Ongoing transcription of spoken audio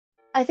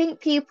I think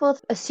people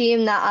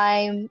assume that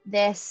I'm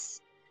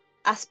this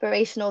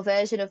aspirational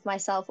version of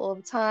myself all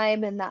the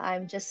time and that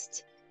I'm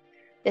just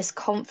this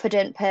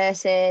confident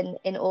person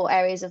in all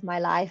areas of my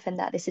life and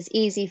that this is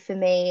easy for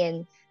me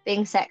and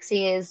being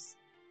sexy is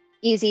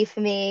easy for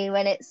me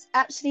when it's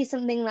actually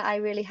something that I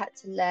really had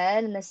to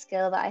learn and a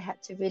skill that I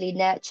had to really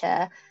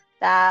nurture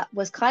that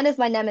was kind of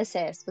my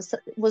nemesis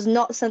was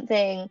not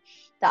something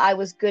that I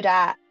was good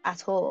at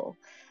all.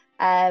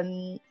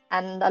 And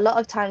a lot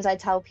of times I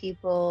tell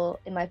people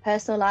in my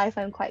personal life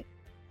I'm quite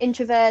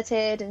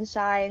introverted and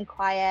shy and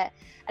quiet,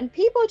 and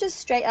people just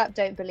straight up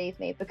don't believe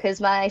me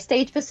because my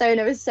stage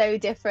persona is so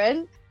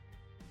different.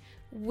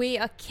 We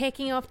are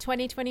kicking off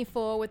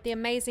 2024 with the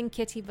amazing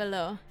Kitty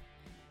Velour.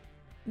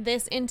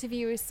 This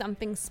interview is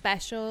something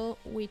special.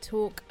 We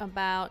talk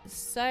about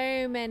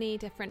so many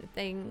different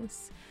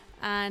things,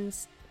 and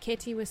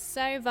Kitty was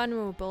so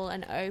vulnerable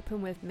and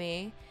open with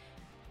me.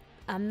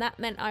 And that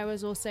meant I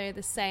was also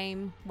the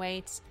same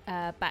way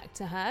back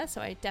to her.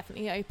 So I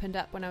definitely opened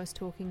up when I was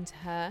talking to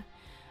her.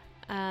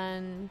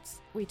 And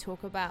we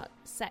talk about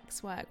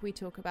sex work, we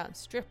talk about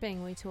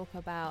stripping, we talk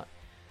about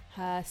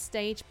her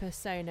stage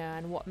persona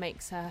and what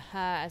makes her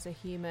her as a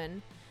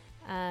human.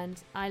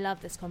 And I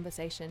love this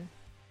conversation.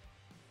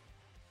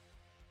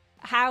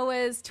 How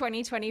was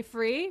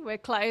 2023? We're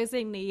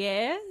closing the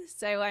year.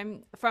 So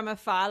I'm from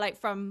afar, like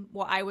from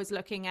what I was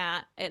looking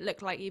at, it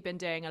looked like you've been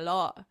doing a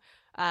lot.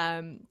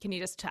 Can you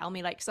just tell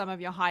me like some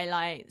of your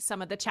highlights,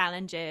 some of the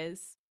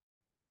challenges?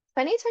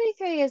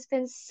 2023 has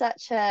been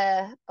such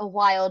a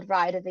wild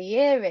ride of the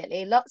year,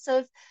 really. Lots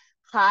of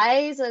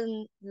highs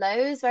and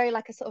lows, very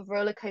like a sort of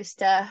roller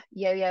coaster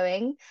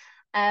yo-yoing.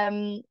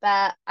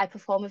 But I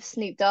performed with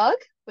Snoop Dogg,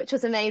 which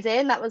was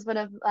amazing. That was one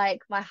of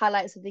like my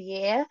highlights of the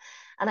year.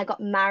 And I got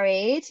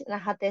married and I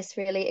had this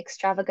really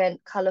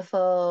extravagant,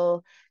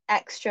 colorful,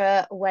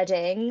 extra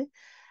wedding.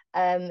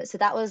 So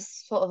that was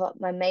sort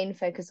of my main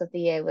focus of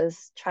the year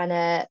was trying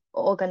to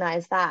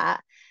organize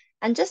that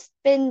and just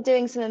been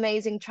doing some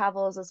amazing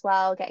travels as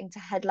well, getting to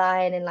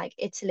headline in like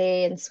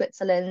Italy and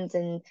Switzerland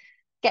and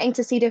getting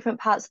to see different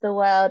parts of the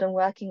world and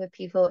working with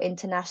people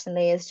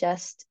internationally is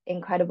just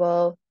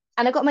incredible.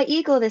 And I got my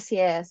eagle this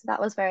year, so that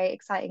was very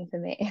exciting for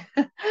me.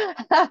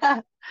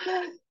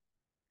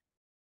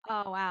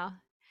 Oh wow.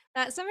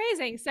 That's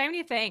amazing. So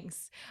many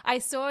things. I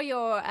saw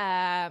your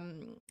I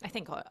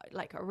think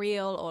like a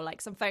reel or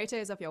like some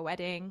photos of your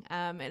wedding.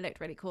 It looked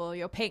really cool.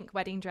 Your pink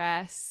wedding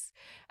dress.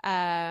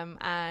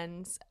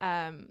 And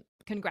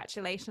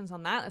congratulations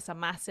on that. That's a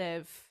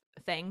massive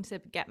thing to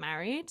get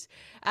married.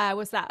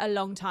 Was that a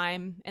long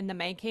time in the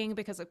making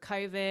because of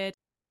COVID?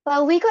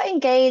 Well, we got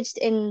engaged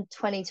in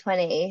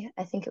 2020.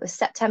 I think it was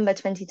September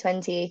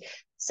 2020.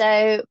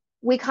 So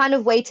we kind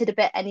of waited a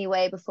bit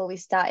anyway before we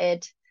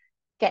started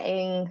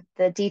getting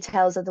the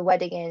details of the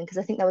wedding in because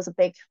I think there was a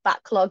big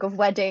backlog of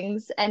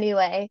weddings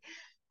anyway.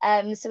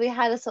 So we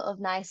had a sort of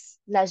nice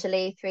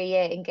leisurely 3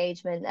 year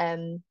engagement.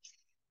 And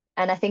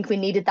I think we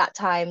needed that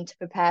time to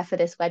prepare for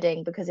this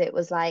wedding because it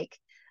was like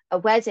a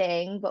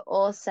wedding, but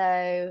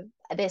also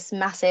this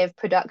massive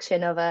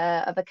production of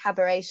a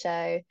cabaret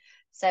show.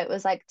 So it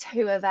was like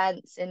two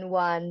events in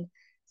one.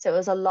 So it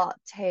was a lot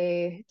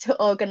to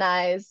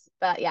organize.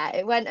 But yeah,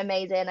 it went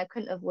amazing. I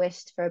couldn't have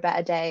wished for a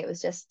better day. It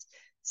was just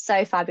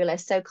so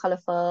fabulous, so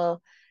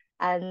colorful.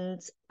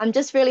 And I'm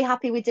just really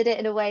happy we did it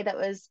in a way that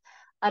was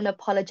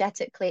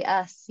unapologetically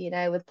us,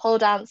 with pole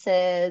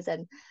dancers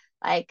and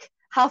like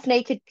half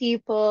naked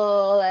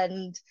people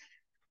and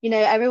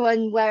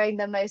everyone wearing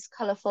the most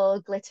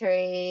colorful,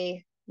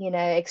 glittery,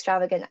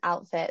 extravagant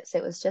outfits.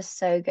 It was just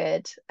so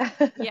good.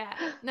 Yeah.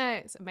 No,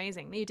 it's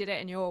amazing. You did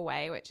it in your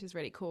way, which is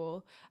really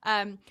cool.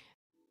 Um,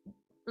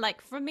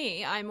 like for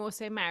me, I'm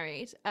also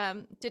married.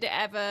 Did it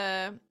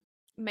ever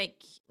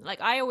make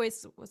like I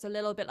always was a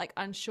little bit like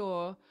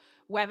unsure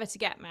whether to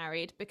get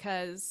married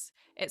because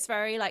it's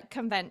very like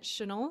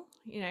conventional,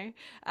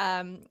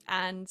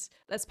 and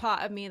there's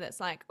part of me that's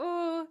like,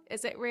 oh,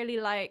 is it really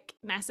like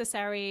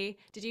necessary?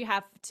 Did you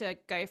have to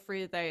go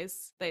through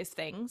those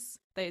things,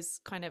 those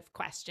kind of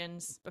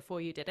questions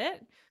before you did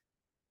it?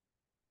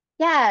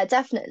 Yeah,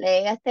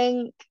 definitely. I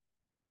think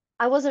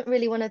I wasn't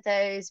really one of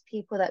those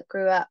people that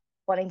grew up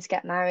wanting to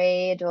get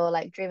married or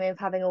like dreaming of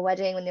having a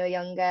wedding when they were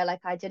younger.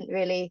 Like I didn't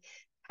really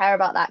care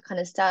about that kind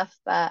of stuff.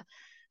 But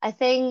I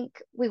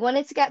think we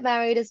wanted to get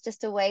married as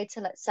just a way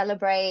to like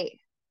celebrate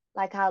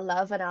like our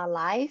love and our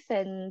life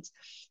and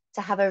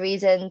to have a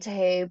reason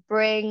to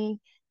bring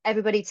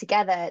everybody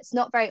together. It's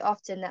not very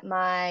often that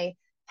my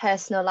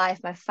personal life,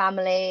 my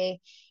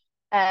family,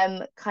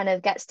 kind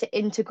of gets to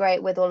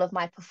integrate with all of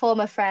my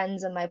performer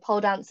friends and my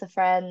pole dancer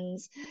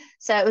friends.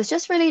 So it was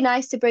just really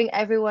nice to bring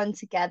everyone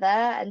together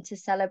and to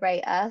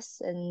celebrate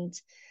us. And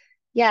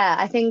yeah,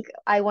 I think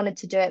I wanted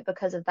to do it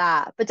because of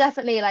that. But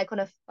definitely like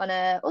on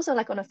a also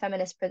like on a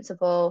feminist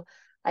principle,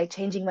 like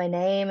changing my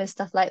name and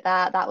stuff like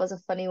that. That was a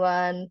funny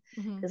one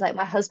Hmm. because like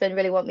my husband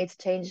really wanted me to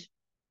change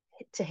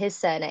to his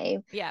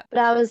surname. Yeah. But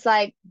I was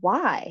like,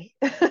 why?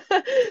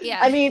 Yeah.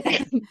 I mean,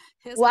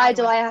 Here's how why I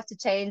do want. I have to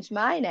change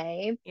my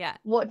name? Yeah.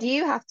 What do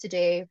you have to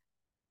do?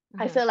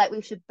 I Hmm. feel like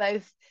we should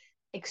both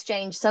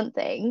exchange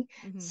something.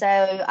 Hmm.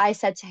 So I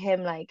said to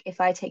him, like, if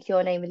I take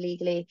your name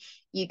illegally,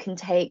 you can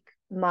take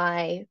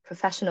my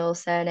professional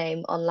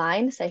surname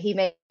online. So he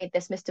made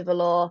this Mr.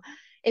 Velour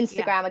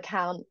Yeah, Instagram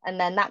account, and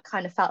then that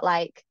kind of felt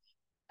like,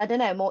 I don't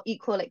know, more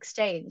equal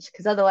exchange,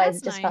 because otherwise that's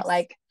it just felt nice.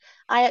 like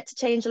I had to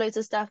change loads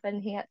of stuff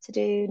and he had to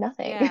do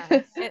nothing. Yeah,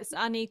 it's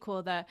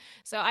unequal there.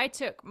 So I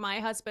took my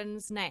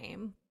husband's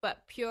name,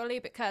 but purely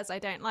because I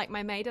don't like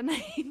my maiden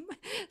name.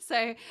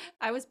 So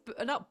I was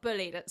not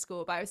bullied at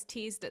school, but I was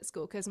teased at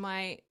school because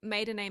my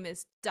maiden name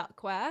is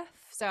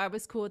Duckworth. So I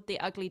was called the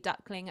ugly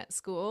duckling at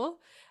school.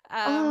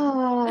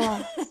 Um,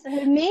 Oh, so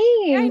yeah,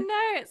 I mean.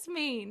 know it's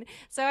mean.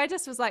 So I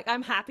just was like,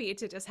 I'm happy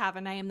to just have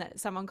a name that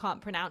someone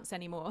can't pronounce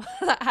anymore.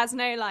 That has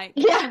no like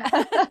Yeah.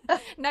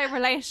 no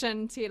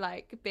relation to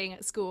like being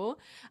at school.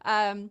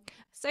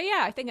 So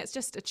yeah, I think it's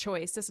just a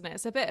choice, isn't it?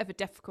 It's a bit of a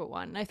difficult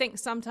one. I think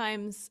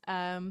sometimes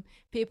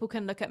people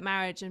can look at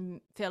marriage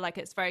and feel like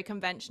it's very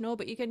conventional,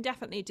 but you can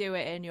definitely do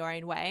it in your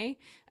own way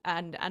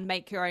and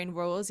make your own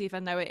rules,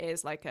 even though it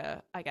is like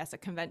a, I guess, a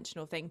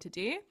conventional thing to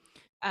do.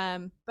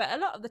 But a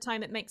lot of the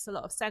time, it makes a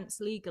lot of sense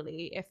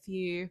legally if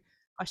you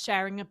are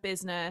sharing a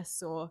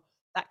business or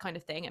that kind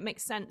of thing. It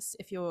makes sense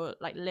if you're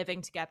like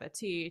living together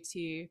too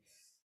to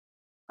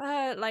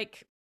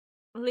like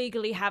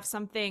legally have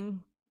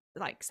something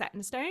like set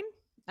in stone.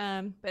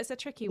 But it's a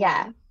tricky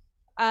Yeah. one.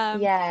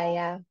 Um, Yeah.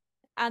 Yeah.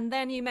 and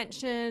then you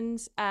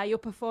mentioned you're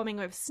performing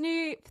with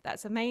Snoop.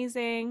 That's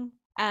amazing.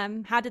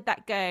 How did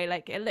that go?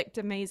 Like it looked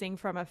amazing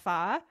from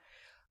afar.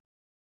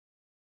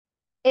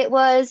 It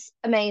was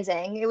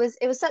amazing. It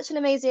was such an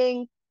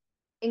amazing,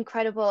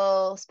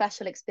 incredible,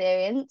 special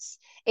experience.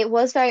 It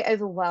was very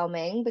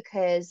overwhelming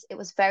because it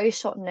was very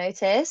short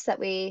notice that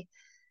we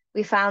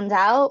found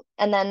out.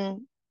 And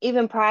then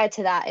even prior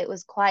to that, it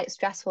was quite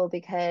stressful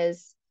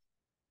because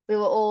we'd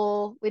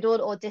all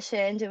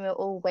auditioned and we were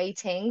all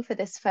waiting for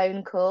this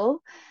phone call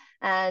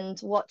and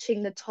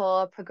watching the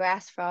tour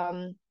progress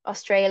from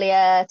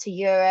Australia to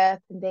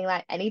Europe and being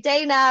like, any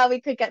day now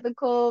we could get the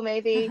call,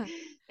 maybe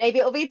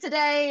it'll be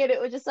today. And it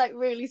was just like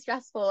really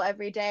stressful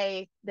every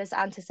day, this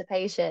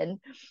anticipation.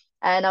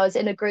 And I was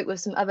in a group with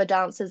some other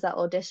dancers that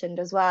auditioned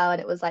as well, and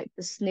it was like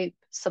the Snoop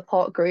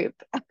support group.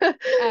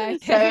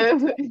 Okay.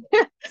 So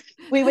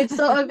we would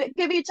sort of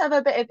give each other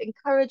a bit of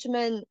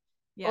encouragement,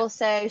 Yeah.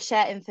 also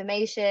share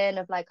information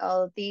of like,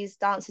 oh, these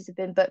dancers have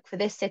been booked for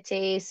this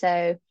city,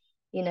 so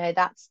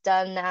that's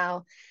done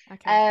now.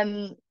 Okay.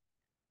 Um,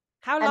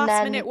 How and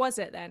last minute then was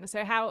it then?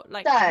 So how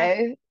like how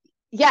so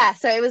yeah,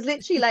 so it was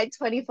literally like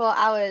 24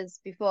 hours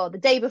before, the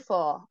day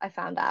before I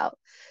found out,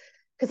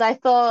 because I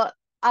thought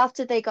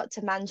after they got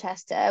to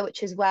Manchester,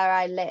 which is where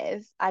I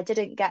live, I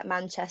didn't get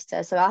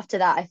Manchester. So after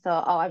that, I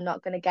thought, oh, I'm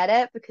not going to get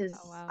it oh because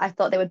wow. I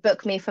thought they would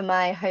book me for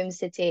my home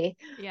city.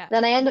 Yeah.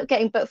 Then I ended up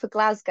getting booked for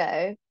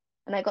Glasgow,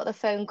 and I got the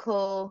phone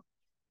call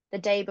the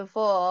day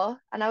before,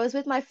 and I was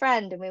with my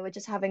friend, and we were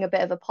just having a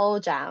bit of a pole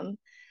jam.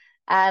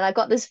 And I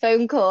got this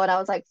phone call, and I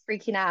was like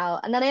freaking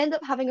out. And then I ended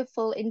up having a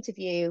full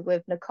interview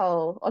with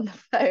Nicole on the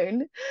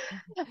phone,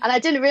 and I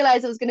didn't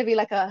realize it was going to be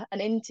like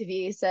an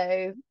interview.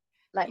 So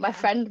like my Yeah.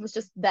 friend was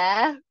just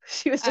there.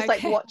 She was just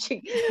like Okay.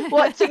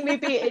 watching me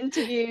be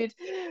interviewed,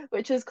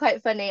 which was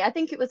quite funny. I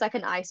think it was like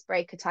an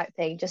icebreaker type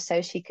thing, just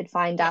so she could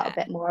find out a Yeah.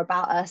 bit more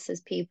about us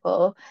as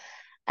people.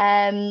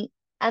 Um,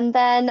 and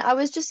then I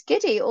was just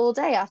giddy all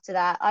day after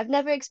that. I've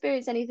never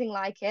experienced anything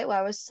like it where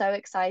I was so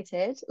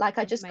excited. Like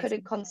I just couldn't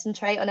Amazing.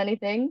 concentrate on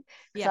anything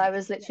because Yeah. I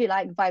was literally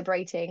like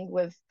vibrating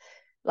with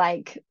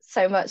like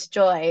so much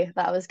joy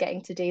that I was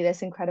getting to do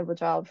this incredible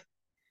job.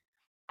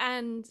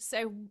 And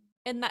so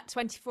in that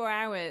 24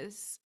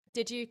 hours,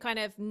 did you kind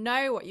of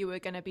know what you were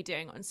going to be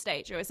doing on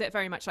stage, or is it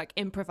very much like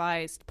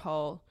improvised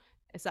pole?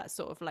 Is that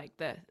sort of like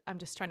I'm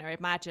just trying to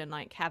imagine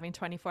like having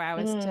 24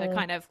 hours to Mm,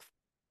 kind of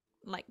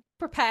like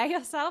prepare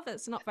yourself.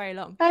 It's not very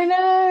long. I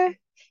know.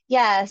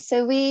 Yeah,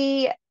 so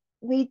we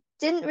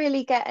didn't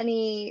really get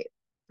any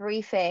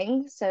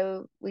briefing,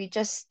 so we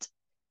just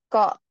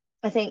got,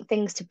 I think,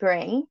 things to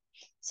bring.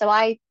 So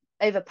I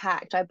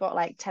overpacked. I brought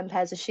like 10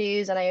 pairs of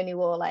shoes and I only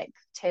wore like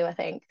two, I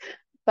think.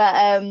 But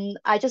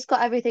I just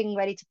got everything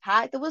ready to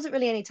pack. There wasn't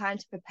really any time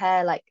to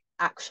prepare like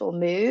actual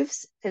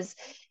moves because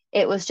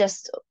it was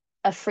just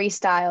a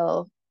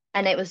freestyle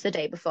and Yeah. it was the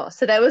day before.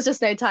 So there was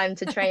just no time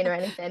to train or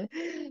anything.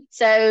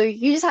 So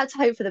you just had to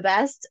hope for the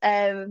best.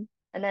 And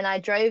then I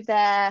drove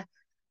there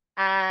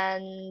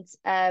and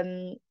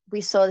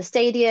we saw the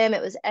stadium.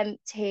 It was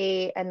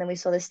empty, and then we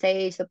saw the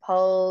stage, the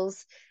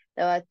poles.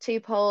 There were two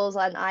poles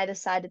on either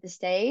side of the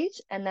stage,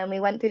 and then we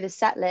went through the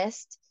set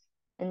list,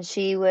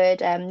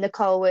 and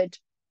Nicole would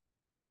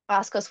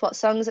ask us what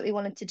songs that we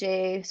wanted to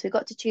do. So we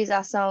got to choose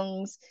our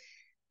songs,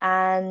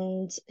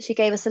 and she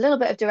gave us a little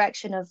bit of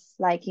direction of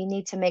like, you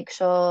need to make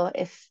sure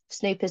if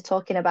Snoop is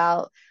talking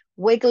about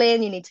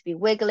wiggling, you need to be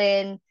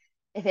wiggling.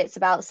 If it's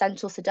about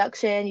sensual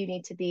seduction, you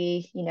need to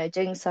be,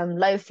 doing some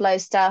low flow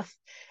stuff.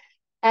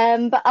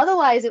 But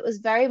otherwise, it was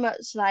very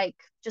much like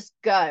just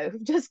go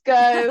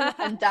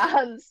and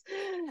dance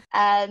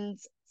and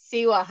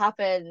see what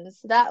happens.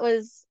 That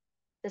was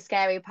the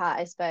scary part,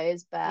 I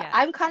suppose. But Yeah.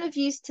 I'm kind of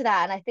used to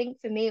that. And I think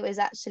for me, it was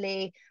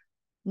actually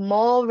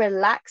more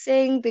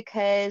relaxing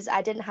because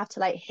I didn't have to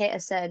like hit a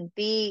certain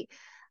beat.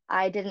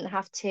 I didn't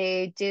have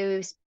to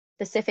do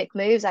specific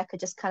moves. I could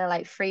just kind of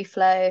like free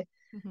flow.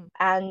 Hmm.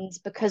 And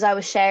because I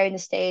was sharing the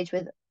stage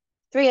with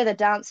three other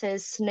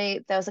dancers,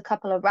 Snoop, there was a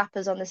couple of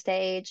rappers on the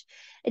stage.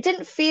 It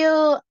didn't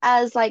feel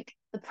as like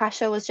the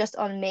pressure was just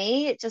on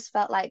me. It just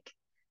felt like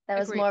there A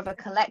was more of group.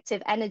 a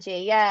collective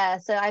energy. Yeah.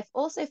 So I've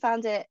also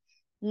found it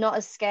not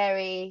as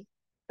scary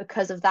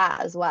because of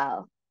that as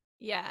well.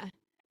 Yeah.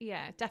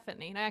 Yeah,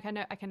 definitely. No,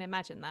 I can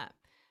imagine that.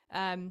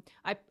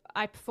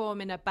 I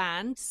perform in a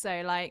band,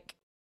 so like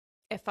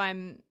if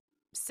I'm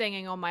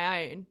singing on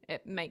my own,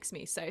 it makes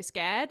me so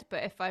scared.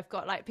 But if I've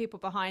got like people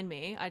behind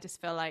me, I just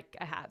feel like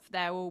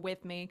they're all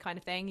with me kind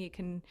of thing. You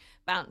can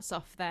bounce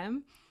off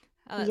them.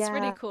 Oh, that's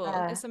really Yeah. cool.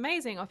 It's an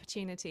amazing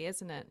opportunity,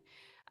 isn't it?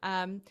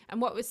 And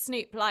what was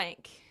Snoop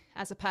like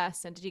as a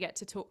person? Did you get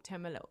to talk to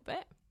him a little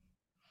bit?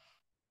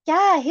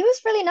 Yeah, he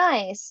was really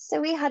nice. So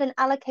we had an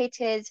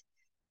allocated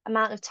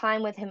amount of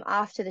time with him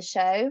after the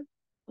show.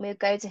 We would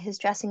go to his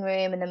dressing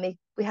room and then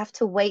we have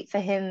to wait for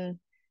him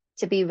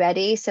to be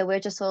ready. So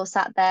we're just all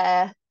sat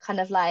there, kind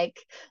of like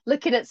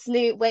looking at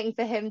Snoop, waiting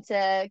for him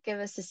to give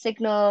us a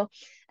signal.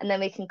 And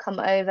then we can come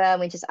over and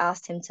we just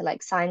asked him to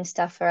like sign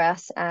stuff for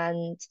us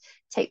and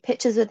take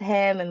pictures with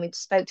him. And we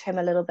spoke to him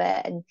a little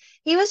bit. And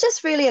he was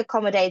just really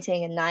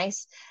accommodating and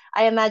nice.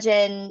 I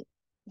imagine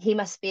he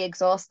must be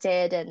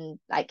exhausted and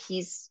like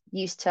he's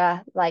used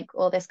to like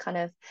all this kind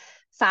of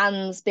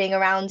fans being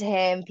around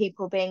him,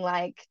 people being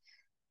like,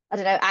 I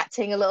don't know,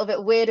 acting a little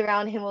bit weird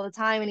around him all the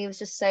time. And he was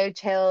just so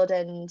chilled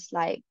and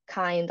like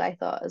kind, I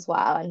thought as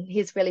well. And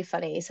he's really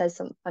funny. He says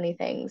some funny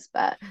things.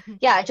 But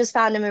yeah, I just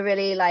found him a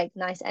really like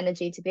nice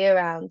energy to be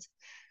around.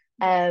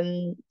 Yeah.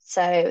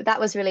 So that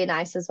was really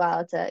nice as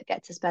well to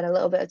get to spend a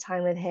little bit of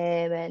time with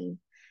him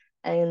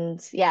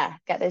and yeah,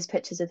 get those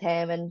pictures with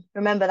him and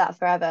remember that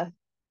forever.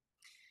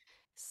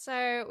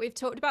 So we've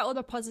talked about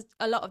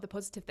a lot of the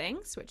positive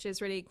things, which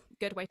is really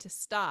good way to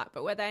start.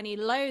 But were there any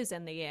lows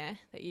in the year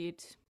that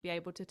you'd be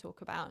able to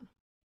talk about?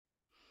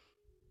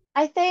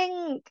 I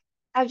think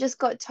I've just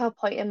got to a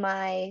point in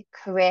my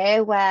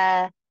career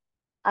where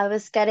I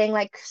was getting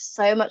like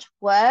so much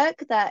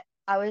work that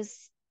I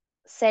was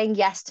saying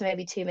yes to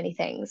maybe too many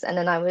things. And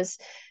then I was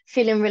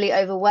feeling really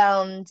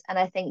overwhelmed. And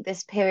I think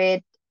this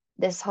period,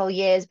 this whole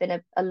year has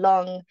been a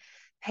long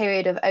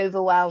period of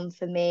overwhelm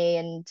for me.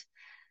 And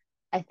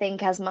I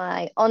think as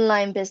my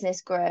online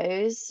business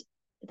grows,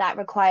 that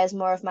requires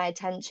more of my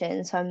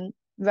attention. So I'm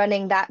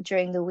running that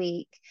during the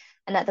week.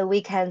 And at the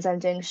weekends, I'm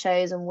doing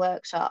shows and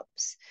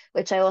workshops,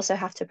 which I also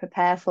have to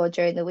prepare for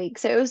during the week.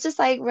 So it was just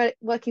like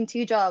working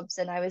two jobs.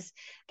 And I was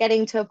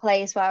getting to a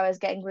place where I was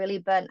getting really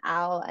burnt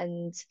out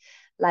and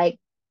like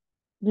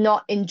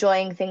not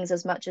enjoying things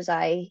as much as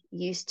I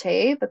used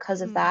to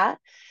because of Mm, that.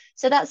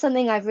 So that's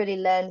something I've really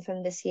learned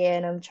from this year.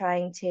 And I'm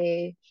trying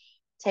to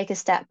take a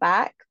step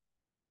back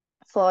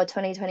for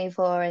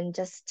 2024 and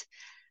just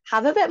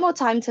have a bit more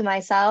time to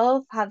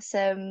myself, have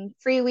some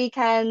free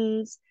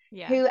weekends.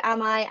 yeah. Who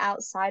am I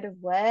outside of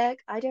work?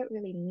 I don't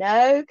really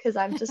know because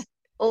I'm just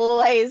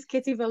always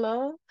Kitty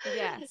Velour.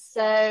 Yes.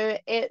 So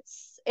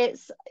it's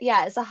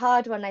yeah, it's a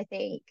hard one, I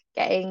think,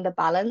 getting the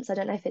balance. I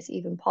don't know if it's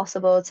even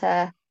possible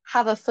to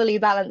have a fully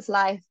balanced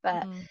life,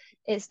 but Mm,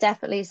 it's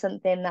definitely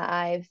something that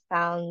I've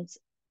found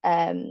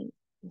um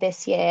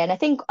this year. And I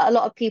think a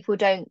lot of people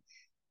don't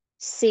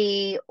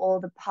see all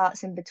the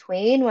parts in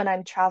between when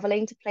I'm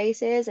traveling to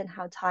places and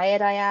how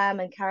tired I am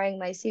and carrying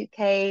my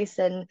suitcase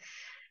and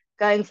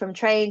going from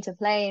train to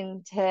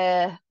plane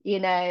to,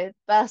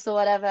 bus or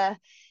whatever.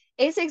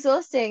 It's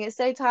exhausting. It's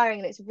so tiring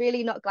and it's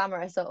really not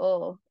glamorous at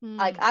all.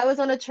 Like mm. I was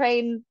on a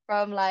train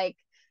from like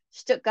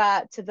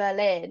Stuttgart to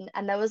Berlin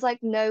and there was like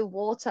no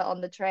water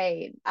on the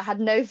train. I had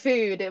no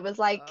food. It was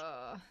like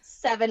Oh,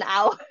 7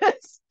 hours.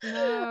 no.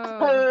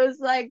 I was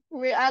like,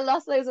 I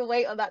lost loads of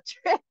weight on that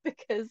trip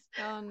because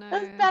Oh,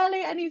 there's no.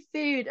 barely any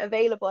food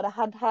available. And I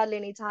had hardly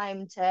any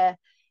time to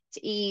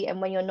eat. And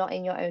when you're not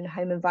in your own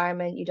home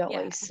environment, you don't Yeah.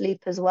 always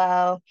sleep as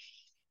well.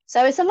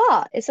 So it's a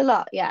lot. It's a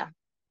lot. Yeah.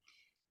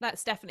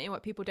 That's definitely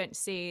what people don't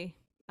see.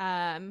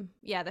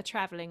 Yeah, the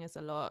traveling is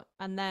a lot.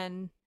 And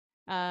then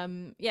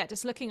yeah,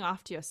 just looking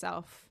after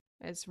yourself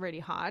is really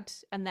hard.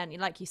 And then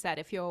like you said,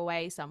 if you're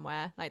away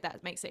somewhere, like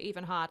that makes it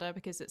even harder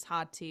because it's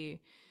hard to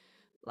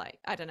like,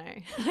 I don't know.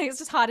 It's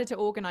just harder to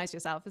organize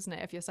yourself, isn't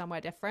it, if you're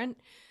somewhere different.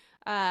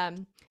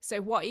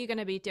 So what are you going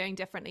to be doing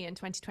differently in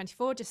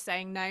 2024? Just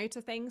saying no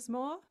to things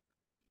more?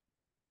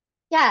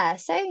 Yeah,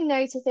 saying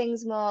no to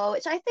things more,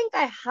 which I think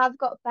I have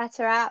got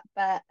better at,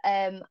 but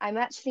I'm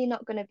actually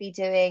not going to be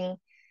doing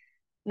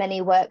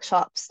many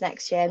workshops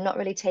next year. I'm not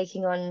really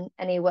taking on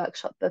any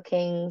workshop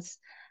bookings.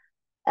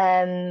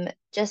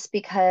 Just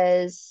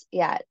because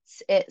yeah,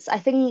 it's I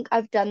think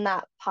I've done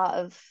that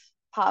part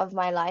of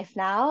my life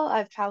now.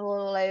 I've traveled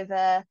all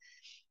over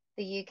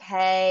the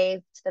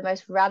UK to the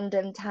most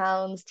random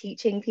towns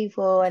teaching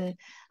people and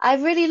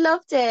I've really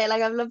loved it.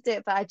 Like I've loved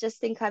it, but I just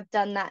think I've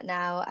done that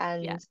now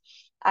Yeah. and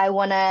I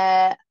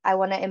wanna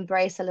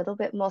embrace a little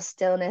bit more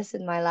stillness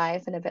in my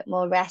life and a bit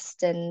more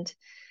rest and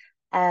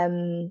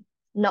um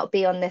not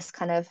be on this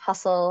kind of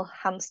hustle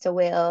hamster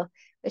wheel,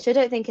 which I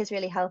don't think is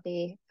really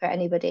healthy for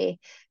anybody.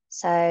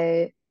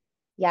 So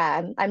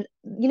yeah, I'm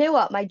you know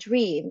what? My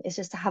dream is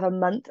just to have a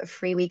month of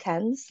free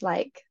weekends.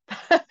 Like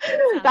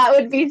Sounds that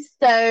would good. be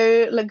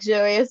so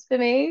luxurious for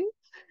me,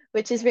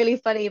 which is Yeah. really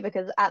funny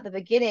because at the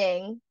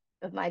beginning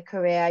of my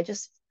career,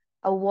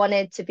 I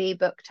wanted to be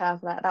book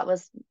traveler. That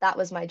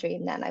was my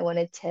dream then. I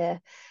wanted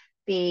to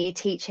be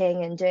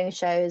teaching and doing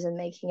shows and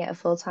making it a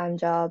full-time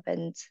job.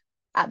 And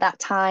at that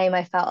time,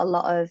 I felt a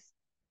lot of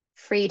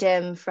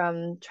freedom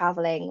from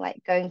traveling,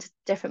 like going to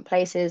different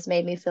places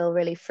made me feel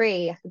really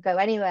free. I could go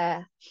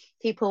anywhere.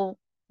 People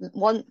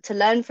want to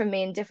learn from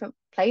me in different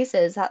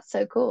places. That's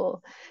so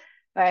cool.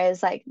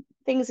 Whereas like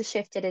things have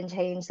shifted and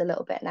changed a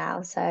little bit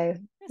now. So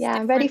It's yeah,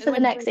 I'm ready different for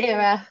the when next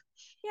era.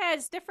 yeah,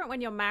 it's different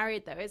when you're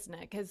married though, isn't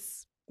it?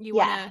 Because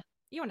Yeah.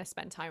 you want to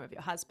spend time with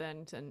your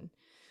husband and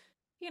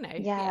yeah,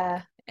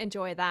 Yeah.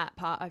 enjoy that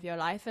part of your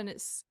life. And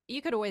it's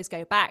you could always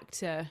go back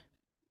to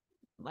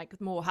like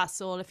more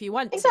hustle if you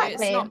want to. It's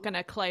Exactly. not going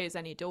to close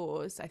any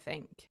doors, I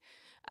think.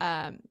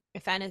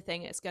 If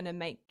anything, it's going to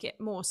make it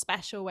more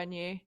special when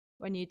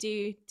you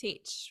do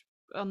teach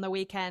on the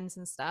weekends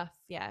and stuff.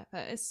 Yeah,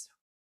 but it's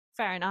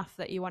fair enough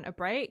that you want a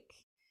break.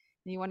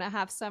 You want to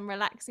have some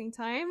relaxing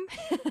time.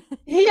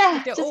 If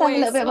Yeah, you're just have a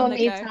little always bit on more the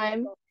me go,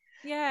 time.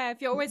 yeah,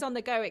 if you're always on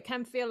the go, it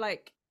can feel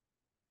like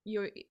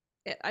you're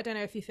I don't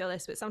know if you feel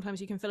this, but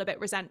sometimes you can feel a bit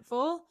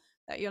resentful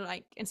that you're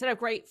like instead of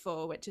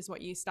grateful, which is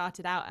what you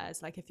started out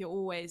as, like if you're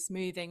always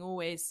moving,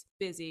 always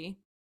busy,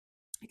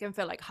 it can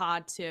feel like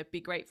hard to be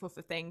grateful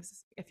for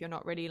things if you're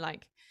not really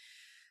like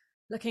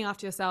looking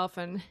after yourself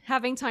and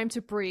having time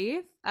to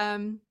breathe.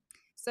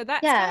 So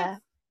that's Yeah.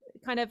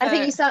 kind of I a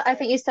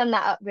think you summed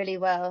that up really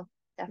well.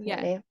 yeah,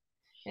 Definitely.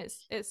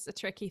 it's a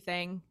tricky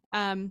thing.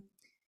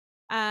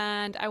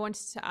 And I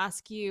wanted to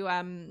ask you,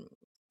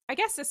 I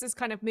guess this is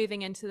kind of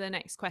moving into the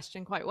next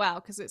question quite well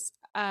because it's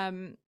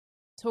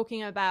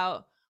talking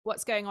about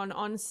what's going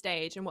on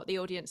stage and what the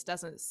audience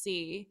doesn't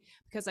see.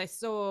 Because I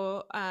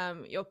saw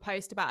your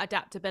post about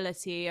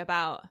adaptability,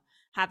 about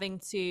having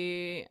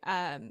to,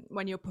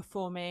 when you're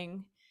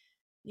performing,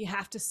 you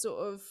have to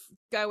sort of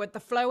go with the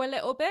flow a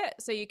little bit.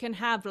 So you can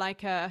have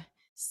like a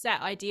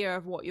set idea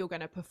of what you're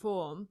going to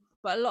perform.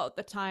 But a lot of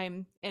the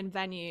time in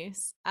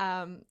venues,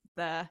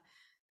 the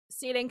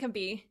ceiling can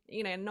be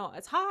not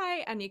as high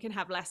and you can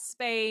have less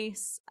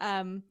space,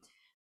 and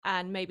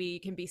maybe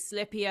you can be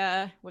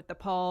slippier with the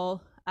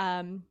pole,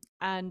 and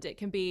it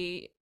can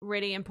be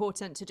really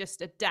important to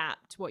just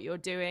adapt what you're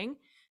doing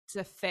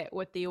to fit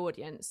with the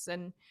audience.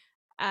 And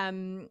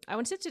I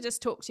wanted to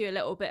just talk to you a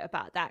little bit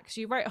about that because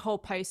you wrote a whole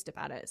post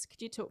about it. So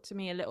could you talk to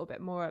me a little bit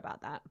more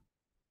about that?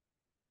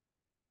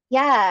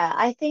 Yeah,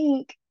 I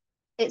think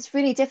it's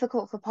really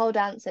difficult for pole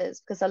dancers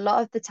because a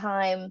lot of the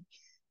time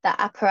the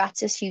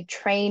apparatus you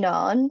train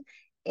on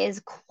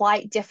is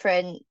quite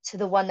different to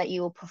the one that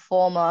you will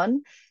perform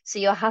on. So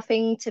you're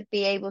having to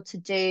be able to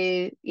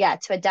to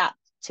adapt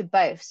to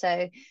both.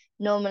 So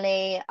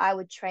normally I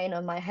would train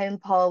on my home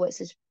pole,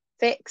 which is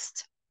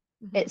fixed.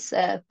 Mm-hmm. It's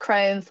a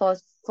chrome for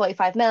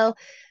 45 mil,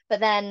 but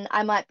then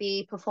I might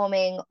be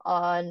performing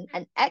on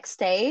an X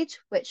stage,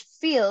 which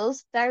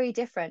feels very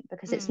different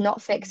because it's Mm.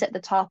 not fixed at the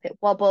top, it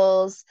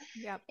wobbles.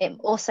 Yep. It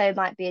also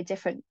might be a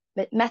different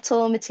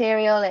metal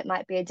material, it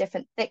might be a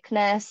different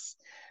thickness.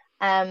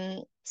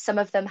 Some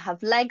of them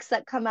have legs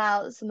that come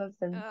out, some of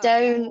them Oh yeah.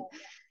 don't.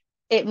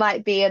 It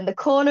might be in the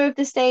corner of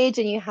the stage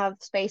and you have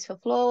space for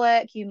floor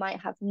work. You might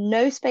have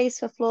no space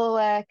for floor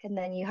work, and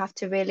then you have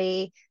to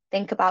really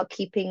think about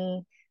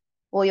keeping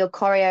or your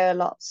choreo a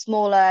lot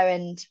smaller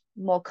and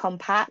more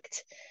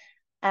compact.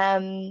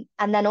 And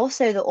then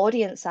also the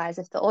audience size.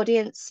 If the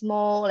audience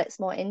small, it's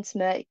more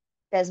intimate.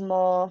 There's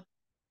more,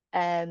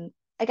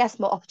 I guess,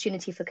 more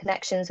opportunity for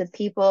connections with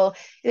people.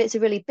 If it's a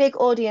really big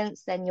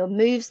audience, then your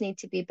moves need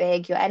to be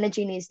big. Your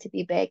energy needs to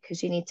be big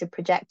because you need to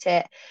project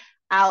it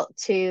out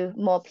to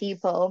more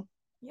people.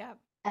 Yep.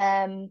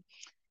 Um,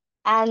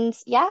 and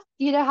yeah,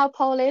 you know how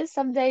pole is.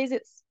 Some days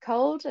it's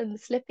cold and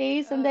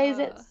slippy. Some days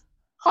uh it's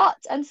hot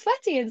and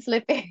sweaty and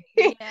slippy.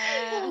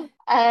 yeah.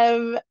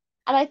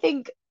 And I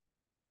think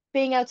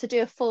being able to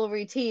do a full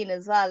routine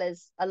as well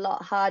is a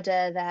lot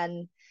harder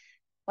than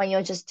when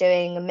you're just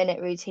doing a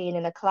minute routine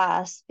in a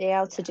class. Being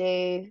able to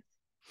Yeah. do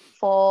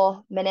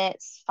 4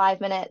 minutes, 5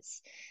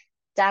 minutes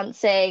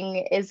dancing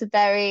is a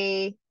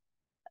very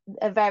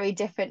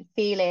different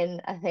feeling,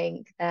 I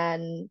think,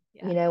 than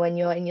Yeah. when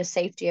you're in your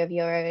safety of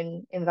your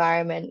own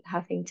environment,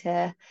 having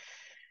to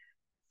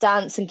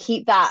dance and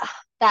keep that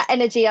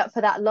energy up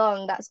for that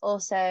long. That's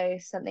also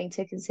something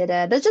to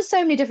consider. There's just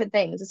so many different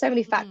things. There's so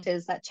many Mm.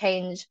 factors that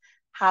change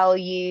how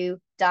you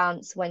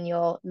dance when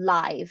you're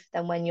live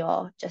than when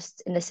you're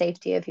just in the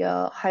safety of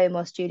your home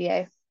or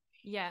studio.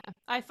 Yeah,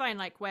 I find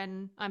like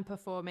when I'm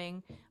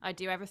performing, I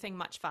do everything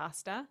much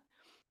faster.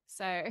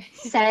 So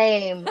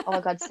Same. Oh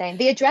my God, same.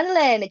 The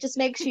adrenaline, it just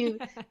makes you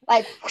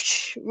like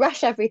whoosh,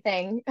 rush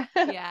everything.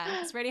 yeah,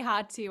 it's really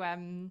hard to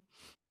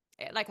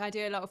like I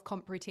do a lot of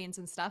comp routines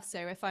and stuff. So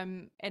if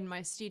I'm in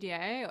my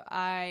studio,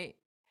 I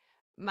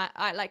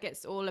like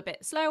it's all a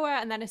bit slower,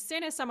 and then as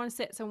soon as someone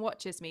sits and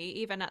watches me,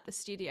 even at the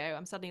studio,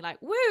 I'm suddenly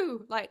like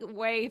woo, like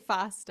way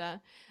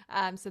faster.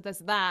 So there's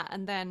that,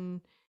 and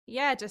then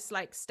yeah, just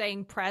like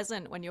staying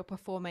present when you're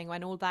performing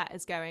when all that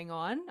is going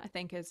on, I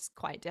think is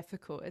quite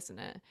difficult, isn't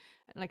it?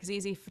 Like it's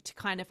easy to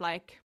kind of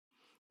like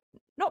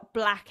not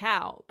black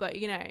out, but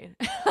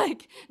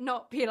like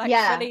not be like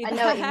Yeah, fully I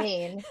know what you there.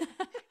 mean.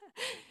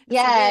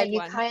 It's a Yeah, weird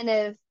one.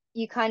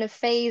 you kind of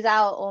phase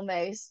out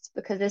almost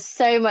because there's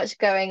so much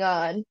going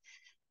on.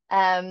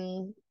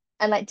 Um,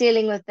 and like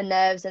dealing with the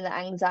nerves and the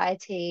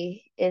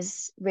anxiety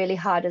is really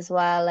hard as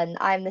well. And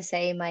I'm the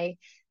same. I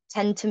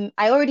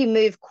already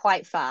move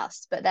quite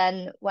fast, but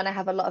then when I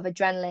have a lot of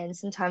adrenaline,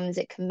 sometimes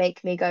it can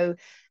make me go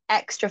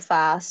extra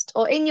fast.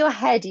 Or in your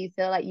head, you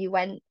feel like you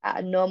went at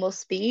a normal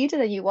speed,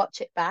 and then you watch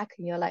it back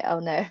and you're like, oh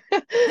no,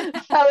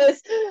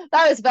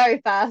 that was very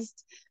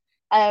fast.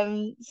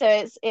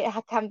 So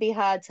can be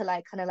hard to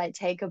like kind of like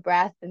take a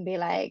breath and be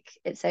like,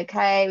 it's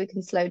okay, we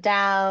can slow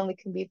down, we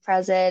can be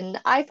present.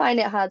 I find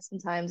it hard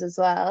sometimes as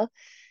well.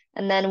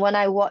 And then when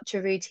I watch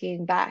a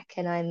routine back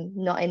and I'm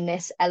not in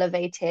this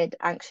elevated,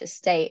 anxious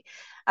state,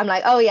 I'm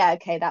like, oh yeah,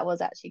 okay, that was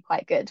actually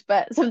quite good.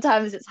 But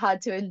sometimes it's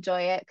hard to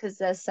enjoy it because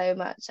there's so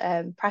much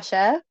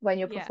pressure when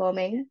you're Yeah,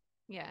 performing.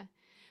 yeah.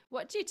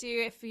 What do you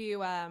do if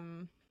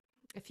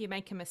you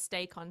make a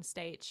mistake on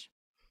stage,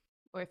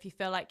 or if you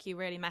feel like you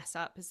really mess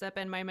up? Has there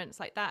been moments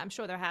like that? I'm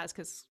sure there has,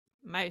 because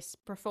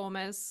most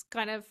performers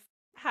kind of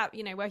have,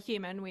 we're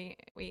human. We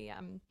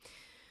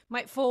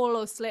might fall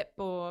or slip,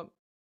 or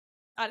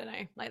I don't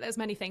know. Like there's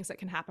many things that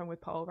can happen with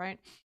pole, right?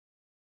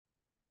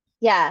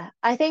 Yeah,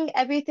 I think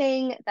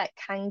everything that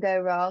can go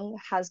wrong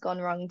has gone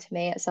wrong to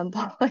me at some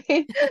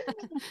point.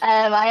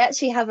 I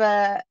actually have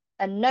a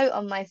note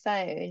on my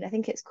phone. I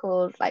think it's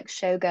called like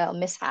Showgirl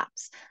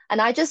Mishaps.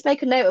 And I just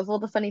make a note of all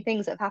the funny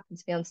things that have happened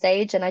to me on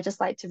stage. And I just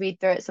like to read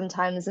through it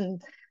sometimes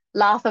and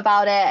laugh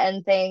about it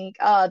and think,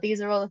 oh,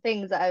 these are all the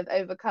things that I've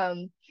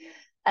overcome.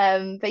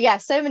 But yeah,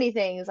 so many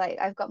things. Like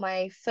I've got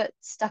my foot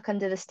stuck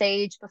under the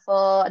stage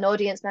before, an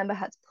audience member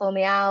had to pull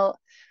me out.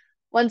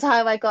 One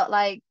time I got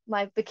like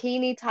my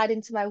bikini tied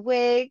into my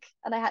wig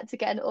and I had to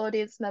get an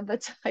audience member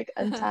to like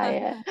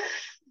untie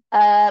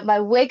it. My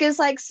wig has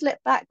like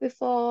slipped back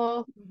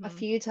before a Hmm.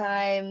 few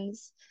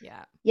times.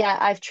 Yeah, Yeah,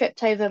 I've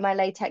tripped over my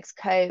latex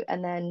coat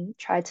and then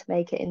tried to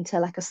make it into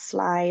like a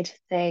slide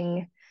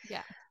thing.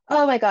 yeah.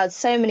 Oh my God,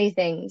 so many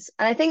things.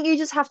 And I think you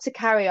just have to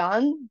carry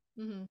on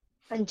Hmm.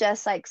 and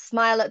just like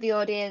smile at the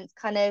audience,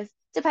 kind of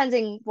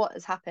depending what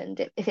has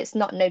happened. If it's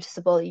not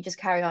noticeable, you just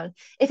carry on.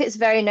 If it's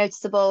very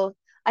noticeable,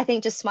 I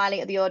think just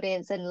smiling at the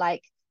audience and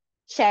like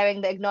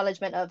sharing the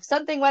acknowledgement of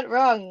something went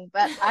wrong,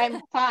 but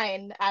I'm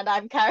fine and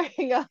I'm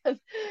carrying on.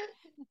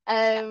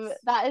 Yes.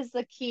 That is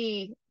the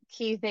key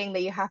thing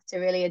that you have to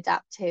really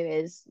adapt to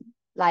is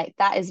like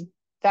that is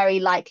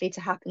very likely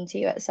to happen to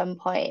you at some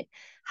point.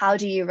 How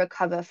do you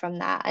recover from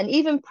that? And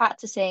even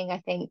practicing, I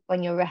think,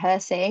 when you're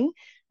rehearsing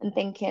and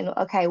thinking,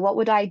 okay, what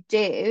would I do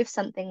if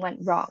something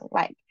went wrong?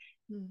 Like,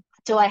 Mm.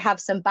 do I have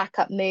some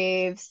backup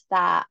moves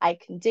that I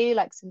can do,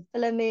 like some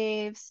filler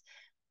moves?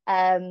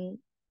 Um,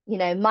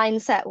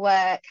 mindset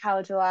work.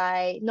 How do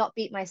I not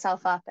beat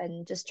myself up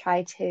and just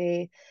try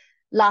to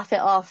laugh it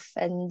off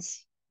and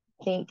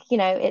think,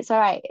 it's all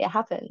right, it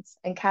happens,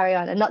 and carry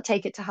on and not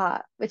take it to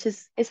heart, which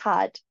is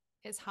hard.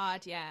 It's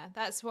hard, yeah.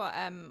 That's what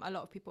a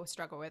lot of people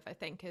struggle with, I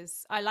think,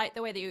 is I like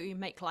the way that you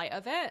make light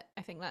of it.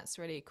 I think that's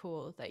really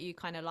cool that you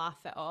kind of laugh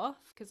it off,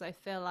 because I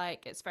feel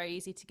like it's very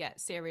easy to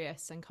get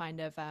serious and kind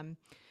of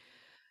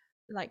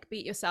like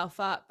beat yourself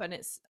up. And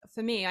it's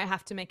for me, I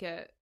have to make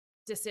a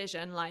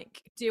decision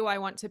like, do I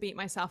want to beat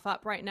myself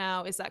up right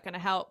now? Is that going to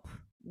help?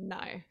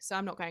 No. So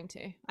I'm not going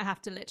to. I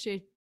have to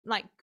literally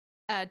like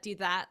do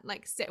that,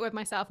 like sit with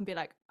myself and be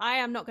like, I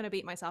am not going to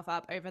beat myself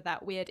up over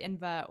that weird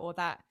invert or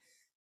that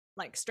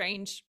like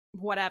strange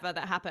whatever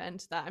that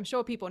happened that I'm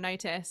sure people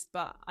noticed,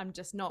 but I'm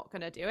just not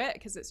going to do it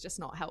because it's just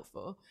not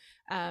helpful.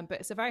 But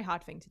it's a very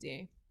hard thing to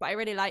do. But I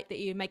really like that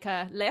you make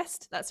a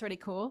list. That's really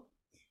cool.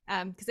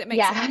 Because it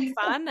makes it Yeah.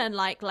 fun and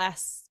like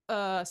less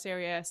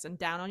serious and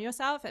down on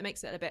yourself. It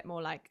makes it a bit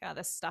more like, oh,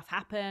 this stuff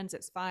happens,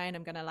 it's fine,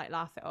 I'm gonna like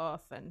laugh it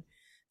off. And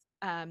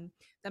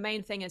the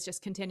main thing is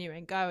just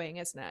continuing going,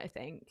 isn't it? I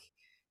think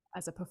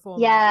as a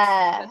performer, just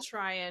to Yeah.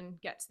 try and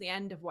get to the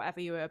end of whatever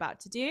you were about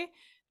to do.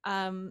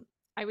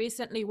 I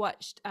recently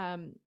watched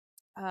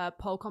a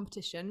pole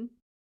competition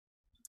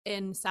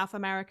in South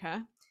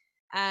America,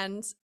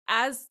 and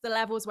as the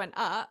levels went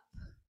up,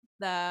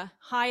 the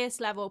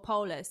highest level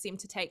polers seemed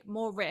to take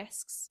more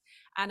risks,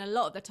 and a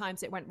lot of the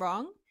times it went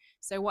wrong.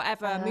 So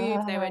whatever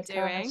move Oh they were my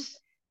doing, gosh.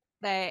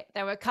 there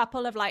were a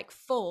couple of like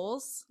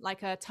falls,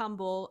 like a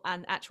tumble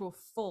and actual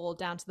fall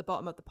down to the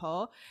bottom of the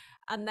pole.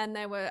 And then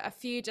there were a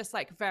few just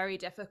like very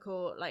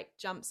difficult like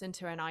jumps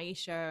into an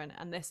Aisha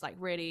and this like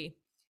really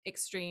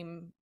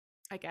extreme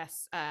I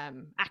guess,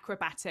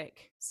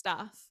 acrobatic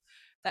stuff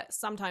that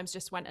sometimes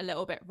just went a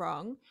little bit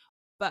wrong,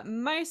 but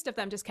most of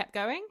them just kept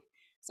going.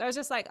 So I was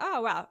just like,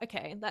 oh wow,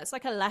 okay, that's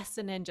like a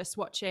lesson in just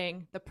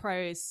watching the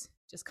pros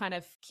just kind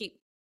of keep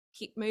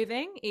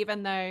moving,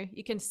 even though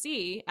you can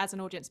see as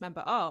an audience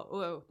member,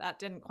 oh, that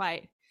didn't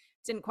quite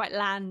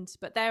land,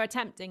 but they're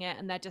attempting it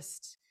and they're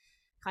just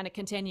kind of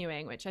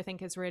continuing, which I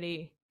think is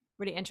really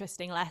really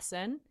interesting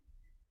lesson.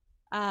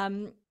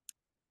 Um,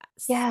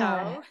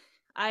 Yeah. so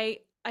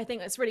I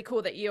think it's really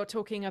cool that you're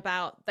talking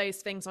about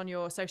those things on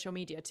your social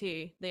media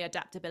too, the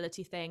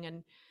adaptability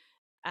thing,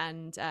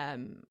 and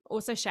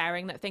also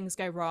sharing that things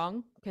go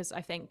wrong, because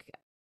I think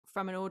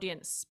from an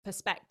audience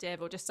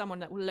perspective or just someone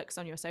that looks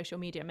on your social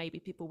media, maybe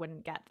people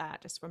wouldn't get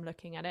that just from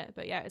looking at it.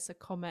 But yeah, it's a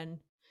common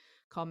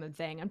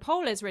thing, and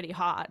pole is really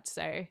hard,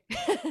 so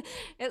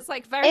it's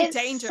like very It's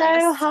so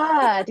dangerous.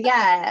 hard,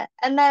 yeah.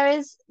 And there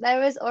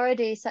is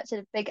already such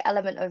a big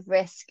element of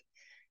risk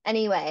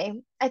anyway.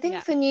 I think Yeah.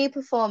 for new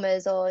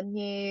performers or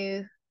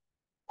new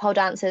pole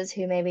dancers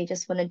who maybe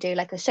just want to do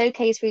like a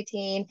showcase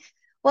routine,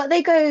 what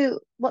they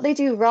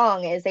do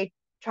wrong is they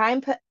try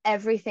and put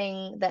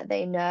everything that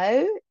they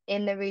know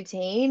in the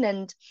routine.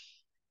 And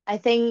I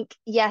think,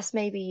 yes,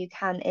 maybe you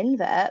can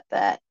invert,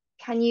 but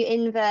can you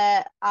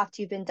invert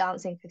after you've been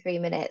dancing for 3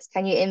 minutes?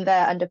 Can you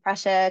invert under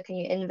pressure? Can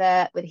you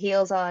invert with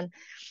heels on?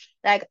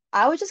 Like,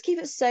 I would just keep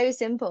it so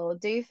simple.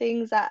 Do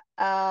things that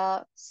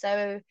are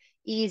so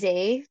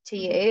easy to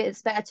you. Hmm.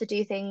 It's better to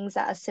do things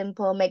that are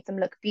simple, make them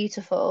look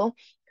beautiful,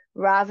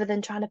 rather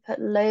than trying to put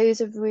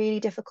loads of really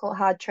difficult,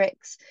 hard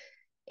tricks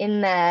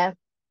in there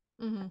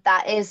Hmm.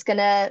 that is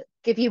gonna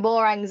give you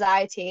more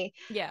anxiety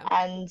Yeah.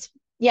 and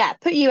yeah,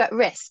 put you at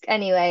risk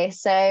anyway.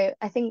 So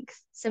I think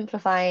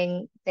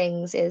simplifying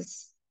things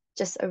is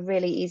just a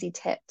really easy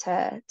tip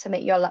to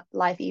make your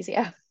life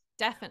easier.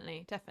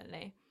 Definitely,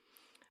 definitely.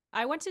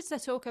 I wanted to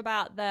talk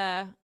about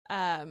the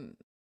um,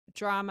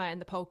 drama in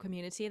the pole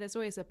community. There's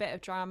always a bit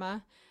of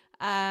drama,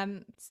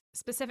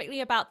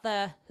 specifically about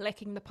the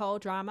licking the pole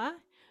drama.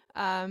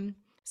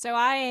 So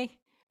I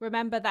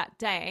remember that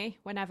day,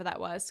 whenever that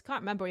was.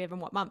 Can't remember even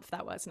what month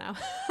that was now,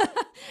 but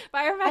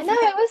I I know remember.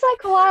 it was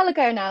like a while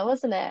ago now,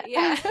 wasn't it?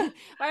 Yeah, but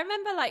I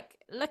remember like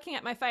looking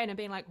at my phone and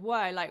being like,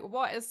 "Whoa! Like,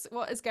 what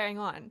is going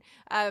on?"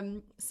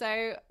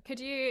 So could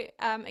you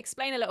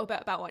explain a little bit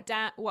about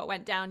what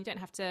went down? You don't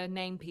have to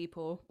name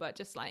people, but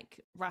just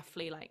like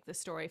roughly like the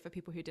story for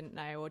people who didn't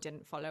know or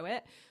didn't follow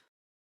it.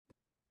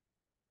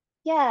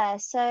 Yeah,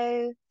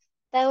 so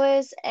there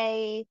was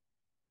a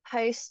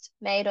post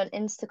made on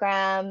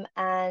Instagram,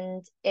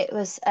 and it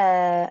was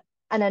an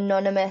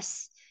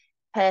anonymous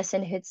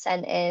person who'd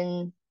sent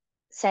in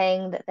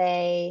saying that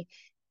they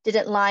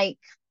didn't like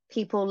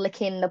people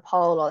licking the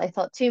pole, or they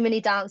thought too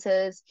many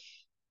dancers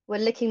were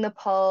licking the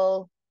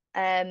pole.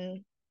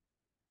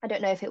 I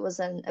don't know if it was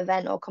an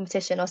event or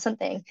competition or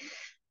something.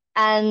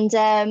 And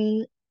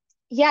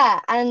yeah,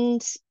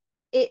 and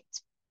it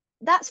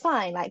that's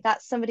fine. Like,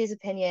 that's somebody's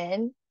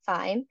opinion,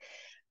 fine.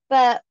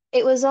 But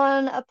it was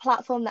on a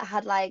platform that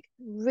had like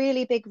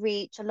really big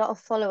reach, a lot of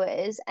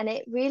followers, and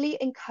it really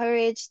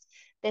encouraged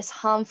this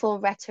harmful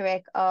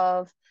rhetoric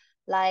of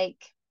like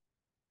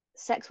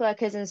sex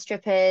workers and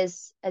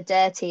strippers are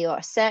dirty, or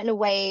a certain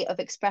way of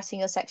expressing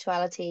your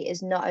sexuality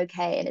is not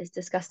okay and it's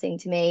disgusting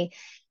to me.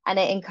 And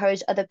it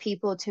encouraged other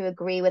people to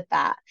agree with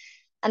that.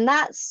 And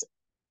that's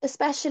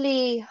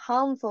especially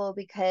harmful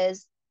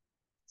because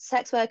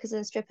sex workers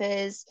and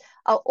strippers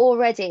are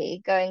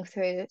already going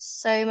through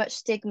so much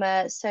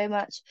stigma, so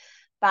much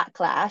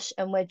backlash,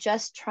 and we're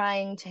just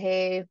trying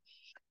to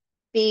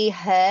be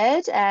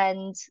heard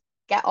and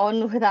get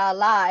on with our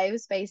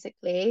lives,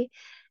 basically.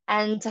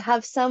 And to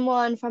have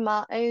someone from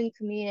our own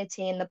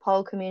community and the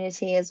pole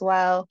community as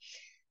well,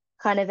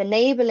 kind of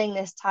enabling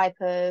this type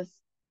of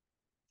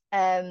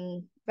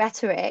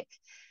rhetoric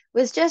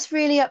was just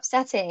really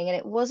upsetting. And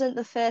it wasn't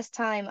the first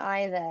time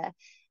either.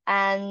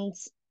 And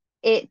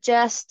it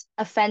just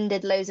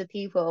offended loads of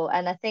people.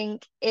 And I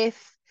think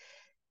if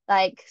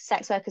like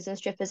sex workers and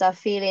strippers are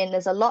feeling,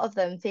 there's a lot of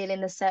them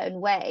feeling a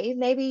certain way,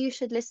 maybe you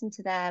should listen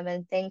to them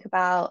and think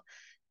about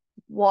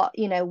what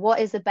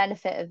is the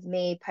benefit of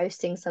me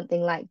posting something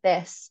like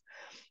this.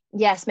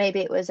 Yes, maybe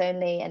it was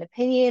only an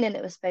opinion and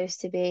it was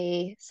supposed to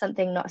be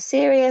something not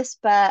serious,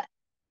 but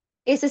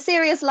it's a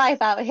serious life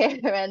out here,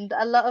 and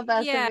a lot of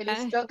us are Yeah, really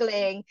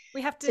struggling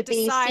we have to to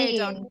be decide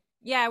on. seen.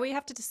 Yeah, we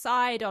have to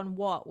decide on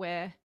what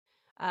we're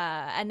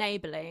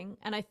enabling,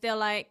 and I feel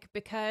like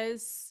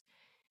because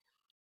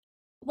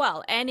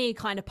well, any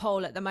kind of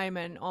poll at the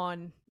moment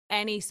on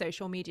any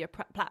social media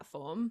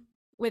platform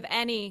with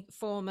any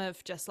form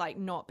of just like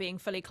not being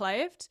fully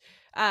clothed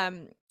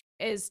um,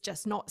 is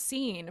just not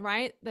seen,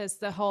 right? There's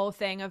the whole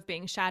thing of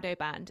being shadow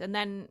banned. And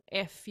then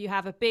if you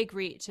have a big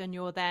reach and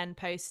you're then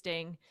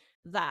posting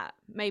that,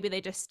 maybe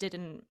they just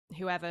didn't,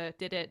 whoever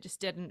did it just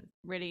didn't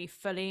really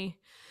fully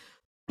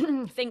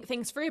think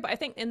things through. But I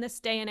think in this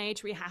day and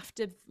age, we have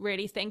to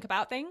really think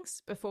about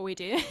things before we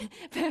do,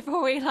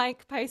 before we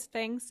like post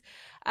things.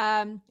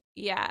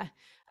 Yeah.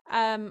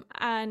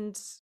 And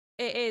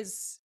it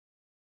is,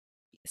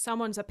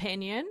 someone's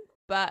opinion,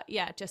 but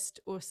yeah, just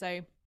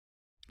also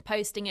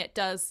posting it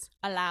does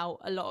allow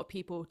a lot of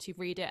people to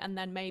read it, and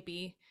then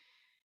maybe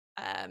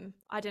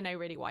I don't know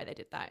really why they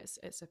did that.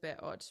 It's a bit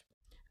odd.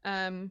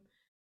 um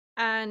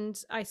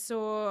and I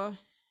saw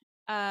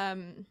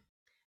um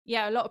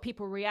yeah, a lot of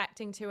people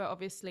reacting to it,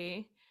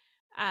 obviously.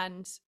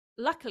 And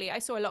luckily, I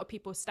saw a lot of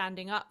people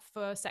standing up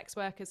for sex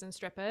workers and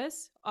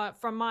strippers.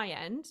 From my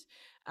end,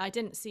 I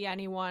didn't see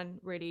anyone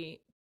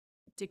really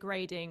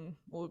degrading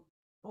or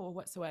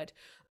what's the word,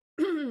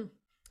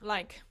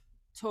 like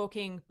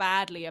talking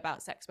badly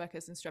about sex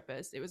workers and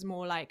strippers. It was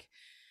more like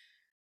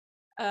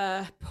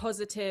a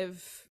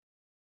positive,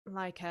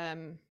 like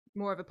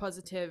more of a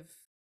positive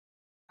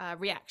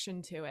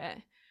reaction to it,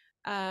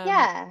 um,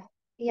 Yeah, which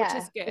yeah,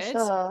 is for good.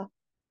 sure.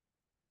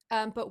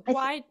 But I th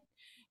why?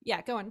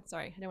 Yeah, go on.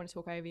 Sorry, I don't want to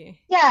talk over you.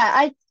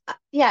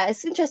 yeah,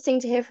 it's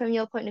interesting to hear from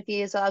your point of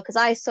view as well, because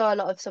I saw a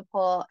lot of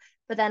support,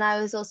 but then I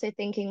was also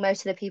thinking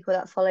most of the people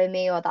that follow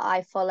me or that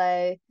I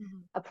follow Mm-hmm.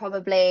 are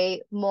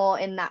probably more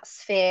in that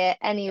sphere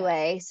Yeah.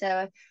 anyway.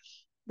 So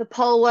the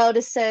pole world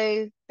is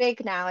so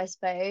big now, I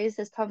suppose.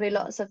 There's probably Mm.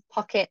 lots of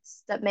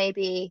pockets that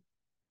maybe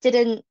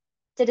didn't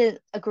didn't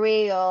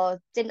agree or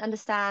didn't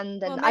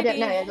understand, Well, and I don't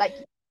maybe, know, like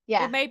or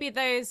yeah. maybe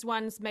those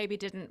ones maybe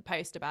didn't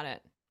post about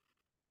it,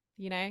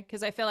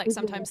 because I feel like Mhm.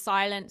 sometimes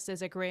silence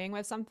is agreeing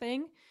with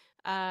something.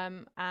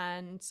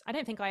 And I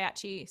don't think I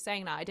actually,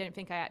 saying that, I don't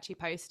think I actually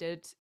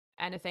posted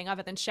anything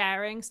other than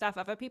sharing stuff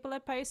other people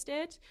had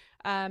posted.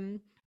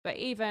 Um, but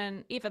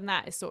even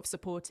that is sort of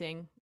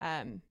supporting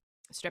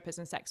strippers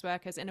and sex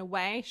workers in a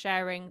way,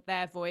 sharing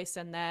their voice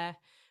and their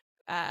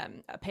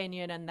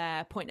opinion and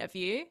their point of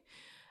view.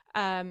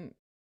 Um,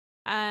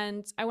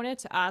 And I wanted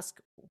to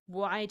ask,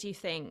 why do you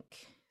think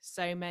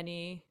so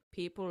many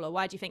people, or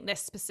why do you think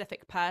this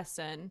specific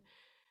person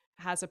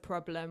has a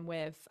problem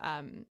with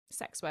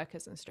sex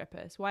workers and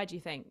strippers? Why do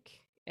you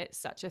think it's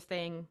such a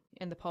thing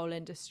in the pole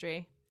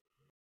industry?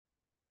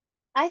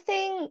 I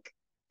think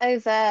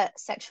overt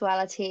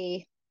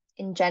sexuality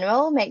in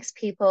general makes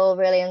people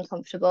really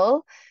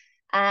uncomfortable.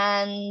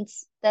 And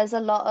there's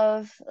a lot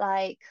of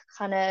like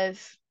kind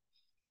of,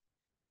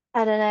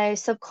 I don't know,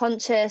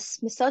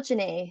 subconscious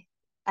misogyny,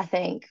 I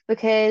think,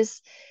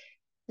 because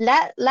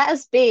let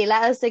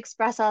us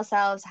express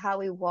ourselves how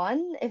we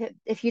want.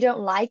 If you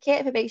don't like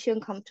it, if it makes you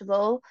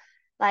uncomfortable,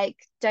 like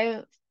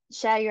don't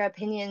share your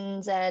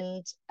opinions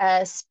and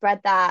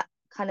spread that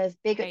kind of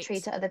bigotry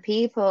Hate. to other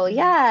people. Mm.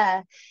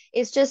 Yeah,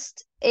 it's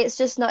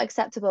just not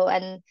acceptable.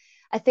 And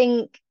I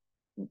think,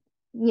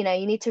 you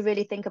need to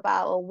really think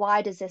about, well,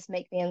 why does this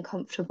make me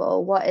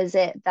uncomfortable? What is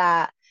it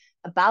that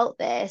about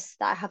this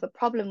that I have a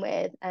problem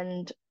with?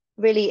 And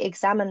really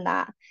examine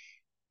that,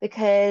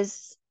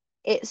 because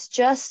it's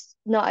just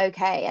not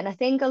okay. And I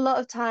think a lot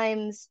of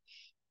times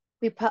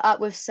we put up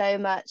with so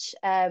much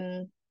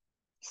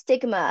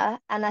stigma,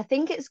 and I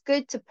think it's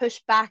good to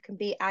push back and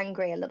be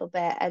angry a little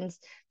bit and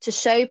to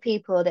show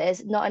people that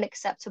it's not an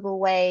acceptable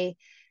way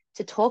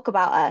to talk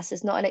about us,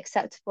 it's not an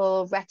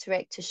acceptable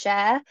rhetoric to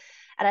share.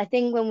 And I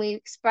think when we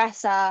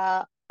express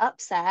our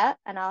upset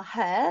and our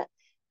hurt,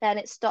 then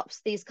it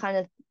stops these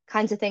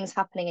kinds of things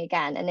happening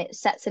again, and it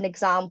sets an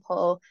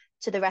example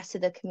to the rest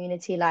of the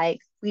community,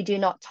 like we do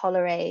not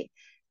tolerate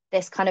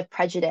this kind of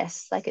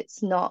prejudice, like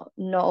it's not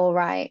all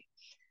right.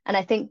 And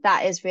I think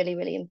that is really,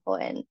 really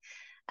important.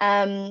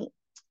 um,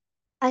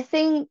 I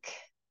think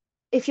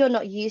if you're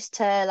not used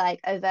to like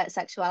overt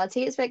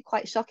sexuality, it's been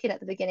quite shocking at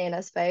the beginning,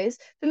 I suppose.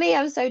 For me,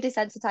 I'm so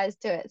desensitized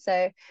to it.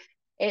 So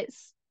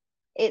it's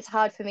it's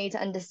hard for me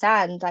to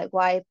understand like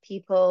why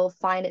people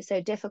find it so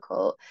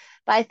difficult.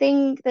 But I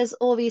think there's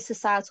all these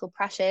societal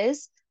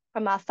pressures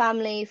from our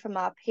family, from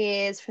our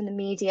peers, from the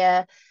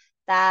media,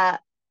 that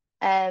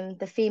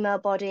the female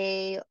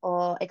body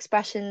or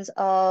expressions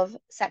of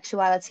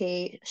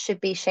sexuality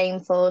should be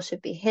shameful,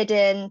 should be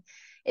hidden.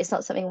 It's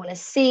not something you want to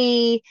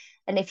see.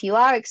 And if you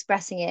are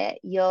expressing it,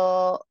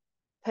 you're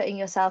putting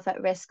yourself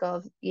at risk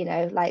of,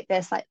 like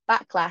this, like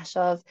backlash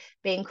of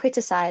being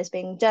criticized,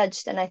 being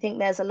judged. And I think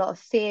there's a lot of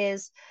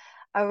fears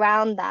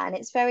around that. And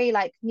it's very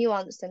like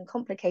nuanced and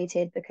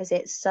complicated because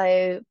it's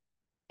so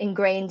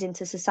ingrained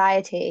into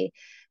society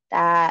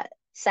that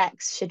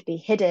sex should be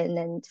hidden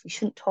and we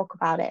shouldn't talk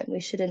about it and we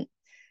shouldn't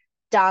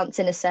dance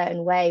in a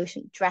certain way, we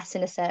shouldn't dress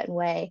in a certain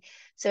way.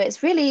 So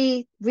it's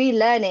really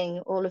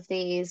relearning all of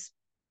these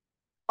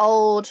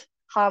old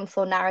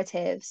harmful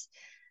narratives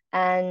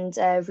and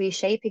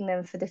reshaping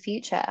them for the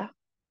future.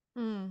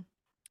 Mm.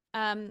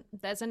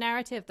 There's a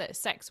narrative that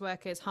sex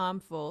work is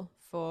harmful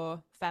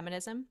for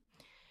feminism,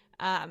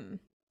 um,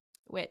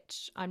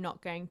 which I'm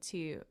not going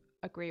to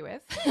agree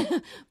with.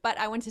 But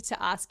I wanted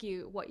to ask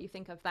you what you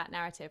think of that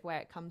narrative, where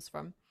it comes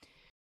from.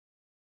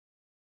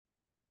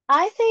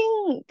 I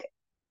think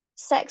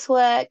sex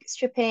work,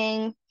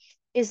 stripping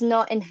is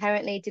not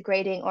inherently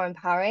degrading or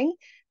empowering,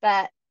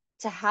 but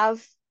to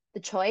have the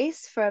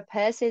choice, for a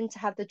person to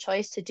have the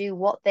choice to do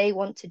what they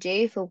want to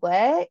do for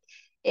work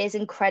is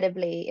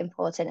incredibly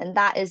important. And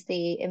that is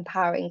the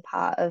empowering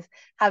part of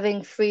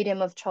having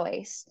freedom of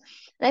choice.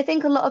 And I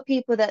think a lot of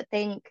people that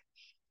think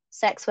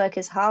sex work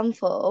is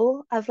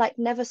harmful, I've like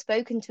never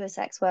spoken to a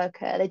sex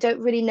worker. They don't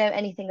really know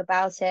anything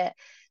about it.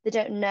 They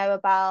don't know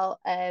about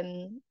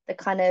the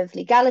kind of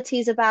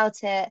legalities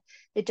about it.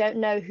 They don't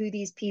know who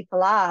these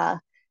people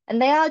are.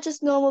 And they are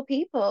just normal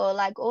people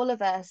like all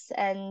of us.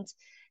 And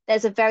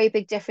there's a very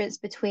big difference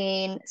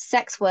between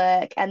sex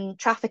work and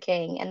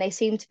trafficking. And they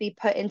seem to be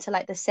put into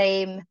like the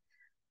same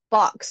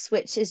box,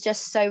 which is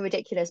just so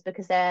ridiculous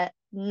because they're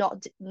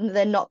not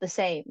the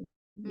same.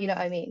 You know Mm.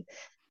 what I mean?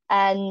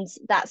 And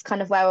that's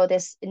kind of where all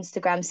this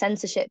Instagram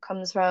censorship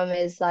comes from,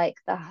 is like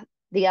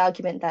the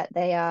argument that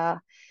they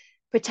are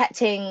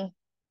protecting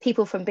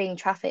people from being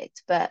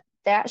trafficked, but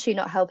they're actually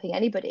not helping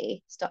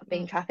anybody stop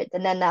being Mm. trafficked.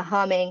 And then they're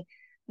harming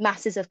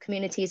masses of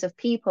communities of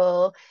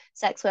people,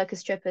 sex workers,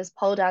 strippers,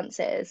 pole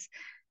dancers,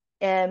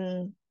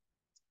 um,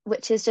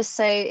 which is just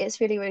so, it's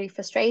really, really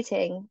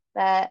frustrating.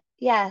 But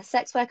yeah,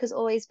 sex work has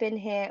always been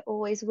here,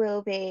 always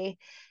will be.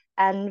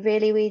 And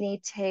really, we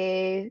need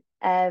to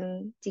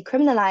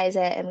decriminalize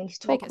it, and we need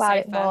to Make talk it about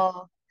it safer.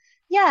 more.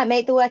 Yeah,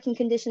 make the working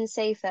conditions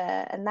safer.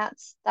 And that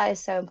is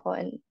so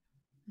important.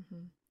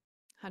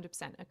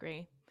 100%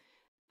 agree.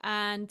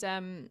 And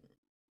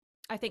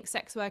I think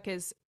sex work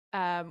is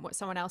what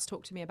someone else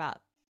talked to me about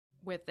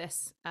with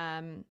this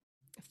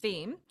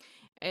theme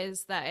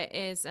is that it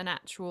is an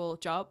actual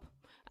job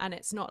and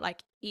it's not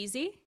like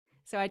easy.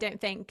 So I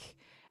don't think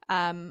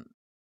um,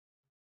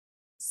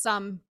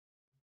 some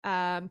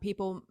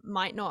people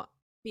might not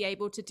be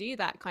able to do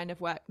that kind of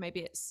work.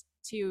 Maybe it's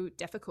too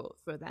difficult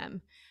for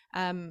them.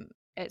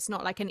 It's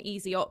not like an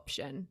easy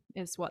option,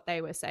 is what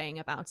they were saying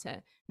about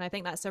it. And I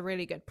think that's a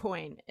really good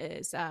point.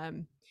 Is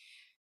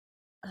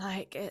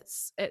like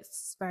it's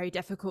very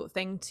difficult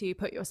thing to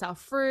put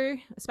yourself through,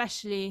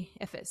 especially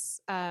if it's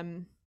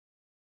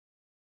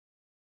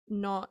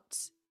not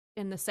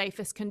in the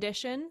safest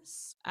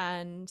conditions,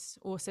 and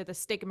also the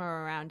stigma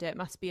around it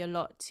must be a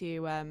lot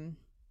to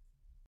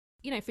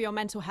for your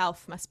mental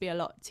health must be a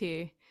lot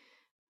to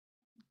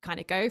kind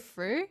of go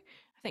through.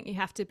 I think you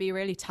have to be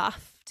really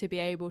tough to be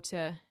able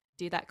to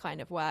do that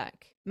kind of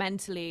work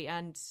mentally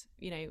and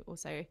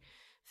also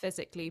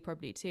physically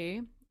probably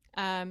too.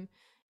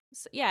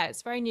 So yeah,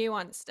 it's very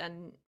nuanced,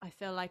 and I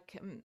feel like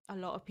a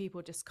lot of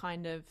people just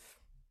kind of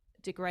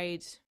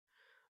degrade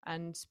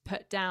and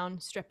put down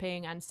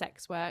stripping and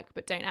sex work,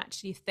 but don't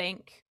actually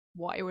think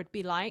what it would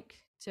be like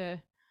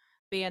to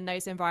be in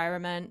those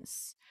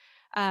environments.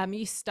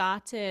 You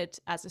started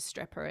as a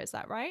stripper, is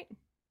that right?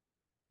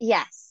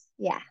 Yes,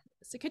 yeah.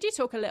 So could you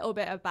talk a little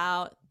bit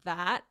about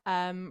that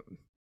and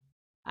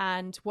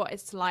what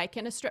it's like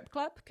in a strip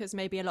club? Because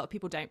maybe a lot of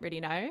people don't really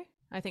know.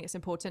 I think it's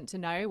important to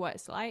know what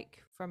it's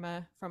like from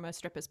a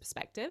stripper's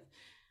perspective.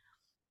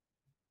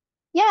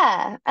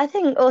 Yeah, I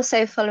think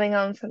also following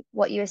on from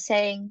what you were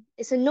saying,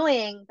 it's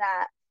annoying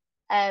that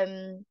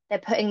they're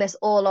putting this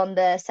all on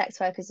the sex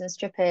workers and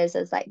strippers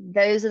as like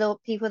those are the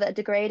people that are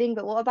degrading.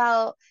 But what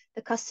about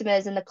the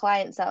customers and the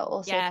clients that are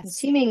also Yes.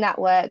 consuming that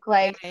work? Yeah,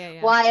 Like, yeah,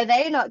 yeah. why are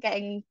they not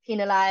getting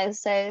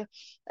penalized? So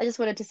I just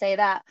wanted to say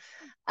that.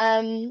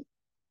 Um,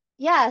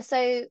 yeah,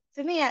 so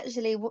for me,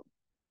 actually,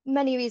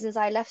 many reasons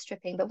I left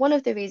stripping, but one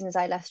of the reasons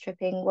I left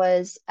stripping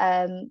was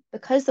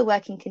because the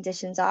working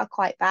conditions are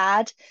quite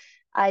bad.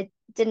 I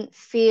didn't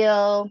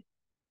feel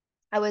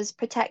I was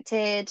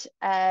protected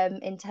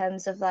in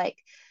terms of like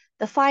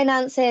the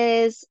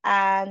finances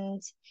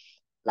and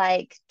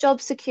like job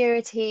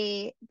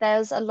security.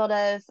 There's a lot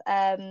of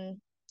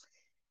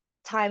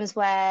times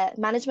where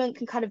management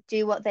can kind of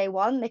do what they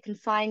want. They can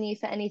fine you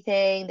for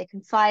anything, they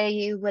can fire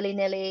you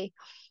willy-nilly.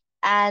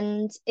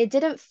 And it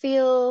didn't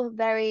feel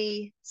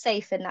very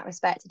safe in that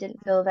respect. It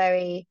didn't feel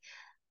very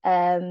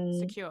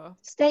Secure.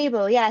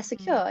 stable. Yeah, Mm.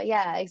 secure.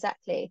 Yeah,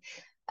 exactly.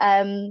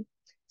 Um,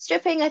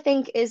 stripping, I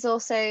think, is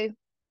also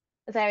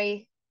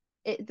very,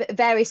 it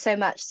varies so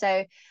much.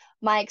 So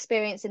my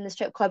experience in the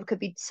strip club could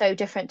be so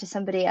different to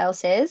somebody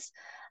else's.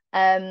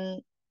 Um,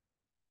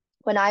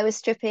 when I was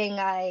stripping,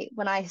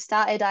 when I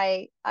started,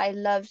 I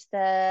loved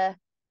the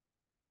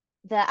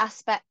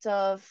aspect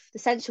of the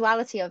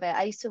sensuality of it.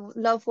 I used to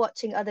love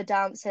watching other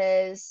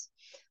dancers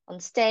on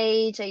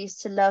stage. I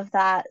used to love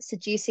that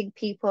seducing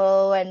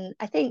people. And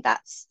I think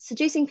that's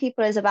seducing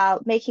people is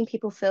about making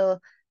people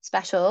feel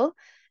special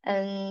Mm.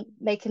 and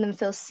making them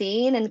feel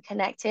seen and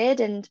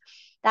connected. And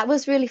that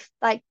was really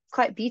like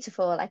quite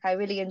beautiful. Like I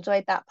really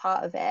enjoyed that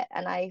part of it.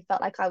 And I felt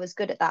like I was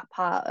good at that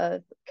part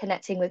of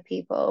connecting with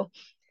people.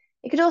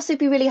 It could also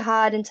be really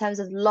hard in terms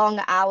of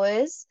long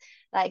hours,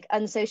 like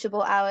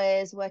unsociable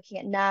hours, working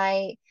at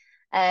night,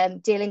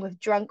 dealing with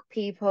drunk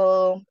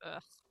people.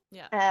 Ugh.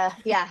 Yeah.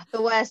 Yeah,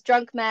 the worst.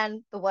 Drunk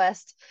men, the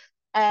worst.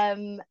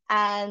 And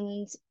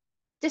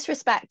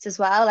disrespect as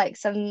well. Like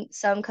some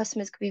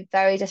customers could be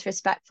very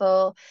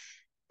disrespectful.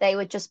 They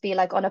would just be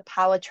like on a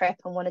power trip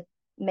and want to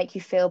make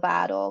you feel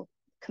bad or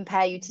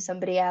compare you to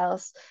somebody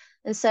else.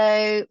 And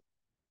so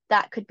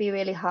that could be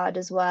really hard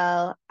as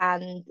well.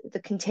 And the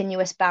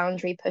continuous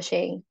boundary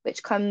pushing,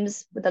 which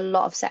comes with a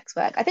lot of sex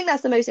work. I think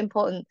that's the most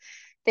important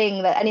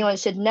thing that anyone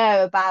should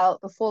know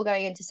about before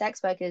going into sex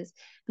work is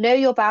know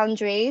your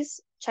boundaries,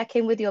 check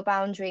in with your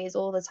boundaries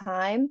all the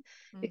time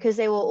Mm. because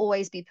they will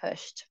always be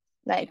pushed.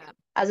 Like Yeah.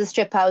 as a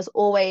stripper, I was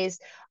always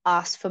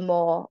asked for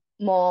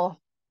more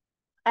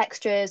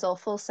extras or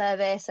full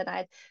service, and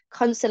I'd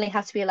constantly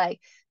have to be like,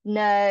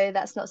 no,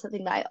 that's not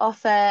something that I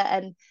offer,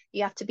 and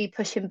you have to be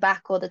pushing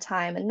back all the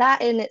time, and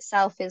that in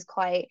itself is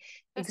quite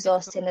That's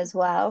difficult. exhausting as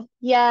well.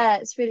 Yeah. Yeah,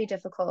 it's really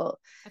difficult.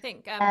 I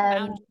think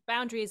um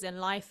boundaries in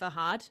life are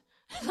hard.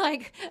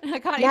 Like I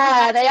can't even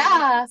yeah, they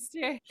imagine are.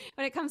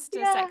 when it comes to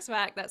Yeah. sex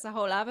work, that's a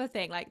whole other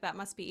thing. Like that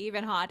must be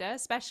even harder,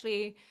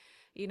 especially,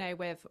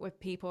 with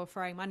people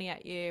throwing money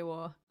at you,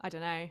 or I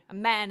don't know,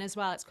 and men as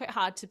well. It's quite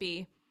hard to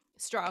be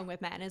strong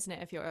with men, isn't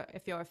it?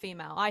 If you're a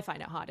female, I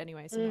find it hard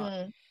anyway. So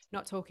Mm,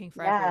 not talking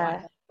for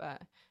everyone, yeah.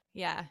 but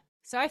yeah.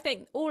 So I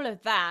think all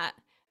of that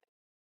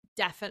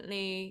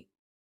definitely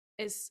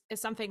is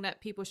something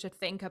that people should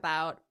think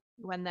about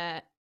when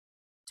they're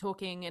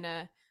talking in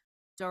a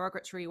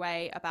derogatory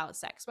way about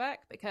sex work,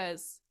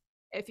 because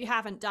if you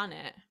haven't done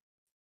it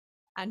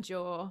and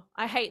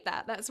I hate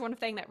that. That's one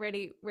thing that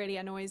really really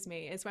annoys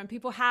me, is when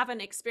people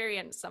haven't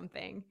experienced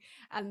something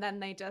and then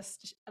they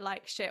just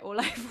like shit all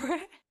over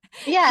it.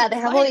 Yeah, they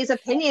It's have all like these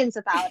opinions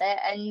about it,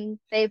 and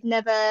they've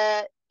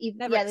never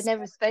never yeah, they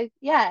never spoke.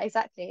 Yeah,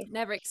 exactly.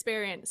 never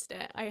experienced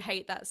it. I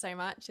hate that so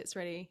much. It's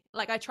really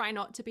like, I try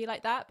not to be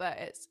like that, but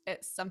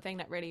it's something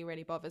that really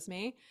really bothers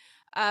me.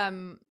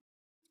 um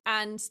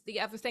and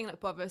the other thing that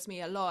bothers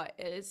me a lot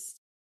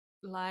is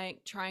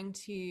like trying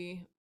to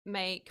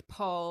make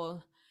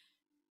pole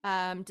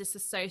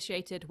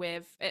disassociated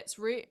with its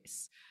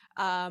roots.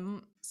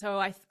 So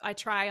I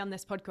try on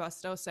this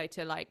podcast also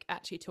to like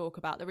actually talk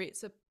about the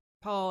roots of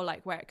pole,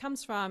 like where it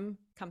comes from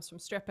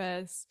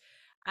strippers,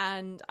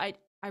 and I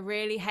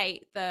really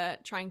hate the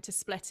trying to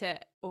split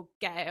it or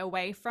get it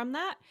away from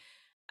that.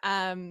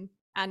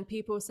 And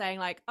people saying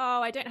like,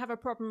 oh, I don't have a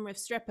problem with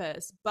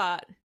strippers,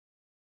 but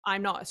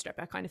I'm not a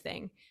stripper, kind of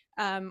thing.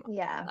 Um,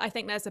 Yeah. I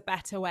think there's a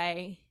better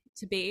way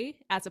to be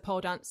as a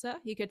pole dancer.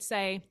 You could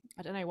say,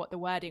 I don't know what the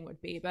wording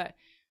would be, but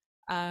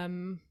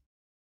um,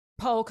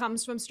 pole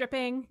comes from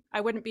stripping.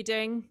 I wouldn't be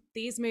doing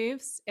these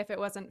moves if it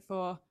wasn't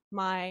for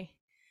my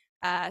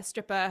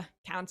stripper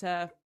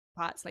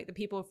counterparts, like the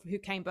people who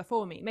came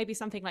before me. Maybe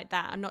something like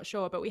that. I'm not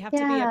sure, but we have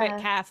to be a bit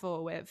Yeah.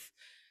 careful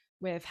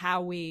with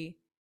how we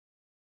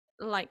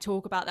like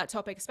talk about that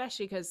topic,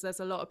 especially because there's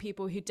a lot of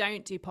people who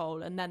don't do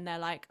pole and then they're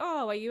like,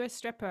 oh, are you a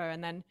stripper?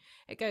 And then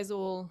it goes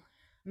all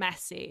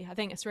messy. I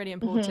think it's really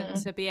important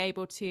Hmm. to be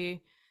able to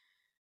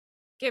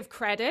give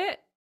credit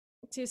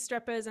to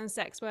strippers and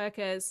sex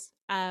workers,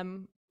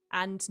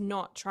 and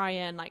not try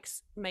and like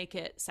make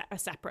it a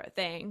separate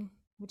thing.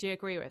 Would you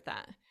agree with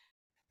that?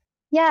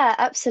 Yeah,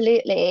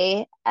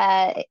 absolutely.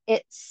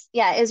 It's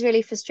yeah, it is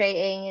really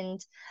frustrating,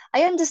 and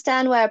I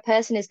understand where a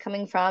person is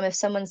coming from if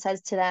someone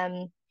says to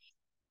them,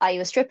 are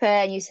you a stripper?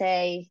 And you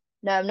say,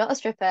 no, I'm not a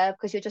stripper,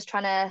 because you're just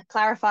trying to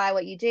clarify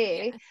what you do.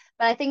 Yeah.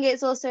 But I think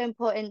it's also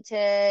important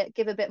to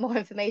give a bit more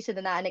information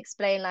than that and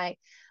explain, like,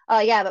 oh,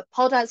 yeah, but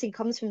pole dancing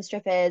comes from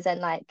strippers, and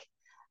like,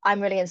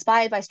 I'm really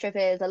inspired by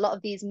strippers. A lot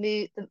of these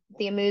the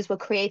moves were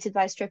created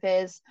by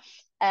strippers.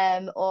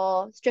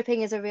 Or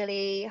stripping is a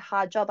really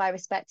hard job. I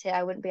respect it.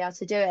 I wouldn't be able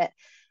to do it.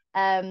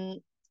 Um,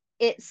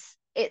 it's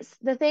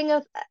the thing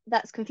of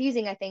that's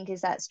confusing, I think,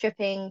 is that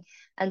stripping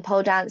and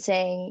pole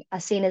dancing are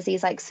seen as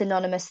these like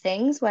synonymous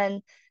things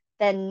when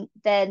then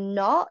they're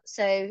not.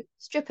 So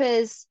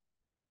strippers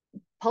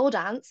pole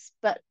dance,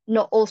 but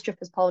not all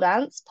strippers pole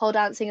dance. Pole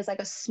dancing is like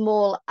a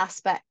small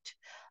aspect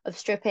of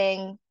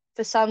stripping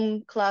for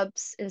some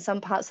clubs in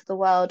some parts of the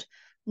world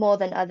more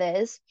than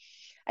others.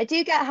 I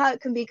do get how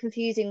it can be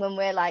confusing when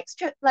we're like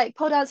strip like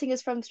pole dancing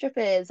is from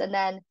strippers, and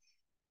then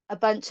a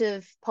bunch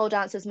of pole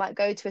dancers might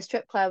go to a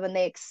strip club and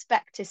they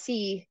expect to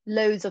see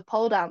loads of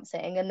pole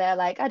dancing, and they're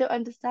like, I don't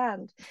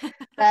understand.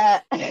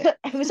 But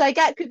which I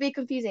get could be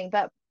confusing,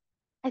 but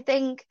I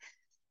think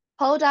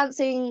pole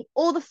dancing,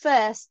 all the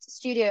first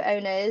studio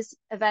owners,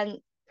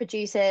 event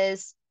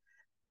producers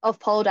of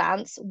pole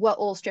dance were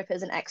all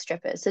strippers and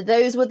ex-strippers. So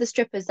those were the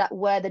strippers that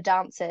were the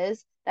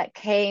dancers that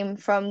came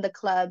from the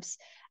clubs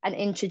and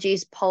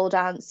introduced pole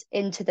dance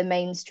into the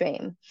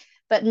mainstream.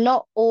 But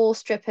not all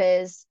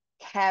strippers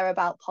care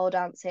about pole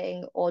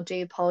dancing or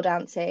do pole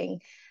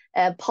dancing.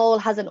 Pole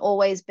hasn't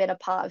always been a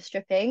part of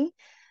stripping.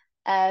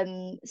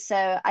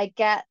 So I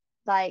get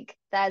like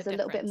The there's a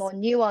little bit difference. more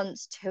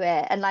nuance to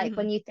it. And like Mm-hmm.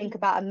 when you think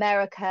about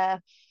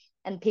America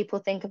and people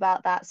think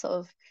about that sort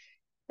of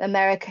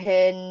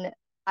American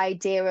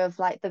idea of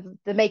like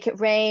the make it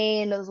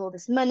rain, there's all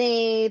this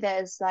money,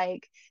 there's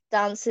like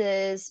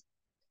dancers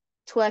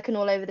twerking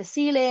all over the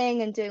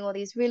ceiling and doing all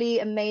these really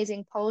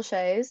amazing pole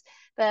shows.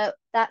 But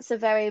that's a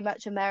very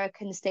much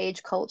American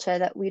stage culture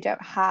that we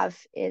don't have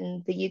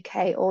in the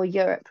UK or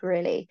Europe,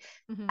 really.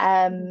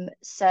 Mm-hmm.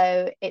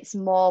 So it's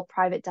more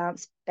private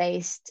dance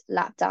based,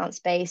 lap dance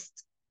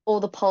based.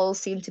 All the poles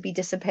seem to be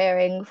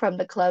disappearing from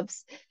the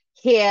clubs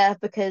here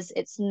because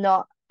it's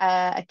not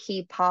a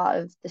key part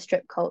of the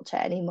strip culture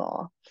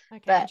anymore.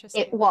 Okay, But it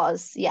interesting.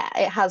 was, yeah,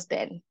 it has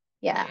been. Very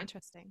Yeah.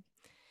 interesting.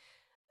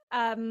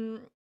 Um,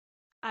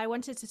 I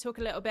wanted to talk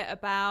a little bit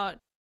about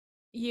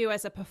you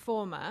as a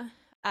performer,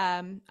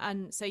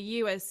 and so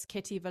you as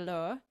Kitty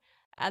Velour,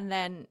 and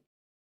then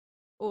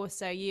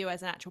also you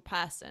as an actual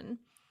person.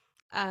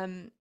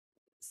 Um,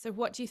 so,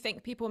 what do you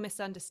think people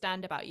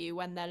misunderstand about you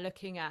when they're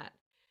looking at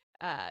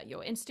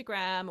your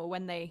Instagram or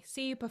when they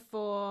see you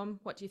perform?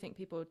 What do you think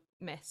people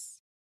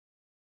miss?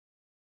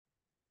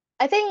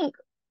 I think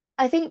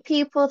I think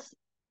people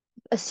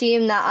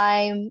assume that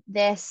I'm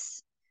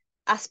this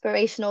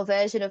aspirational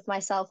version of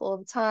myself all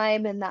the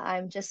time and that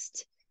I'm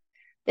just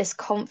this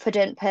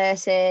confident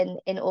person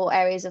in all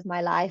areas of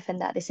my life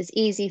and that this is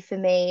easy for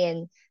me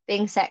and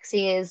being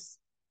sexy is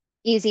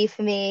easy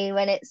for me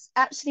when it's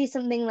actually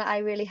something that I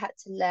really had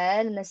to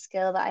learn and a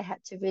skill that I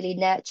had to really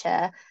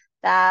nurture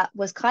that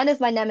was kind of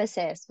my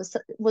nemesis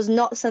was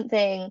not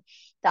something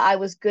that I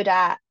was good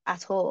at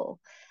all.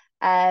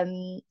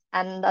 And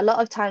a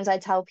lot of times I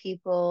tell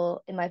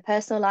people in my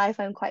personal life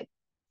I'm quite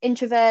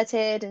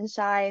introverted and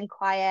shy and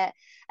quiet,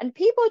 and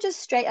people just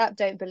straight up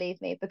don't believe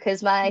me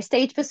because my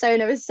stage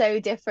persona is so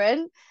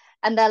different.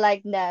 And they're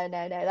like, no,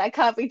 no, no, that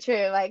can't be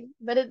true. Like,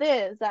 but it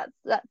is. That's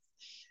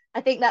I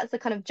think that's the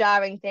kind of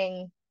jarring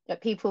thing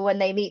that people, when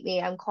they meet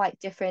me, I'm quite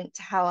different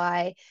to how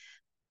I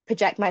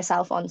project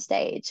myself on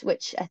stage,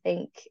 which I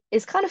think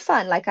is kind of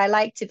fun. Like, I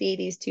like to be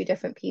these two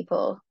different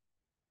people.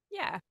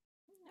 Yeah,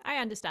 I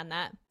understand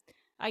that.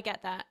 I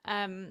get that.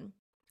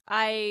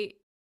 I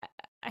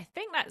I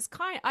think that's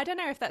I don't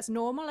know if that's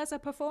normal as a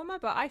performer,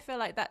 but I feel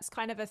like that's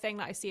kind of a thing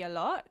that I see a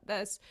lot.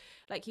 There's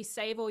like you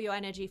save all your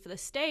energy for the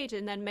stage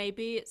and then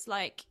maybe it's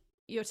like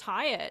you're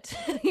tired,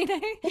 you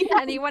know,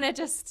 and you want to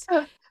just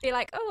Yeah. be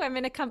like, "Oh, I'm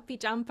in a comfy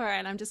jumper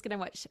and I'm just going to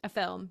watch a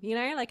film." You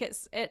know, like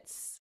it's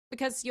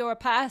because you're a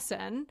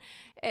person,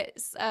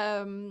 it's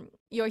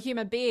you're a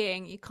human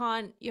being.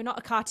 You're not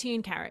a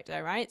cartoon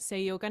character, right? So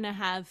you're going to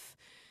have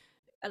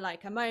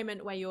like a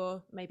moment where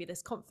you're maybe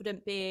this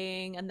confident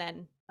being and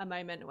then a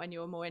moment when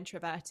you're more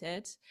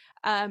introverted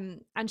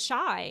and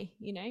shy,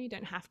 you know, you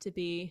don't have to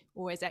be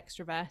always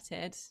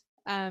extroverted.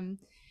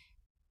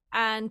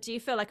 And do you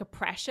feel like a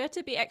pressure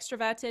to be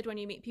extroverted when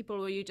you meet people,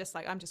 or are you just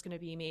like, I'm just going to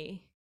be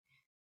me?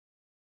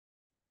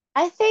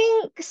 I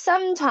think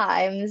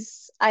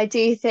sometimes I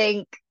do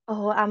think,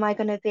 oh, am I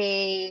going to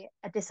be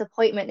a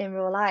disappointment in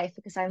real life?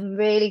 Because I'm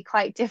really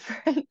quite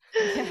different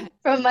Yeah.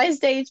 from my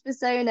stage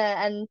persona.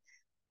 And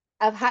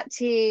I've had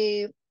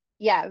to,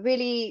 yeah,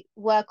 really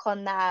work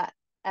on that.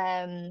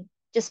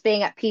 Just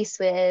being at peace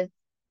with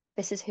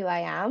this is who I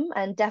am.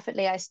 And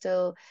definitely, I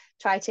still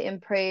try to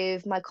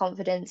improve my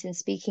confidence in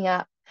speaking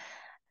up.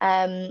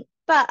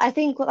 But I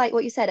think, like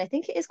what you said, I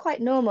think it is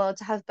quite normal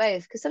to have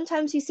both because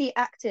sometimes you see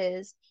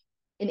actors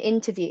in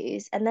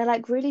interviews and they're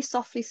like really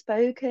softly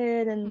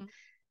spoken and Mm-hmm.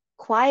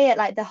 quiet,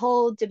 like the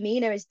whole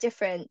demeanor is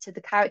different to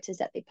the characters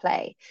that they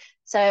play.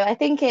 So I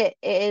think it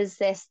is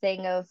this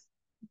thing of,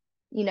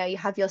 you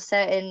have your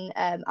certain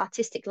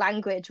artistic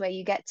language where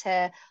you get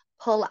to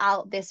pull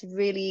out this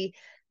really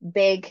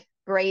big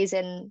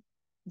brazen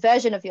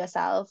version of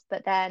yourself,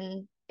 but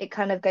then it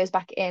kind of goes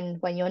back in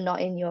when you're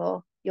not in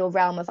your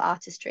realm of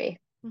artistry.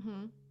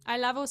 Mm-hmm. I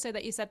love also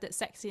that you said that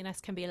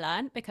sexiness can be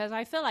learned because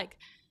I feel like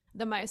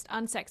the most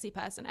unsexy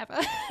person ever.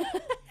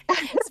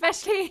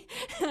 Especially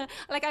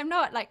like I'm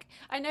not like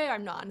I know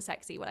I'm not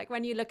unsexy. Like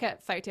when you look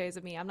at photos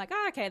of me, I'm like,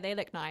 oh, okay, they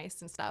look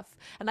nice and stuff.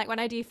 And like when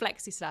I do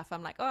flexy stuff,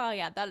 I'm like, oh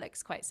yeah, that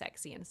looks quite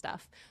sexy and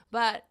stuff.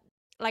 But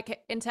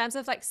like in terms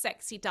of like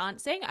sexy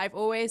dancing, I've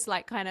always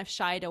like kind of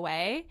shied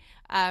away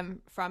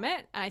from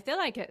it. And I feel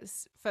like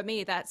it's for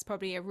me that's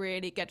probably a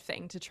really good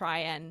thing to try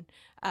and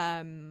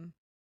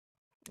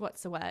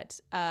what's the word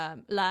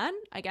learn,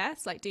 I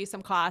guess, like do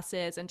some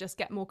classes and just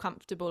get more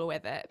comfortable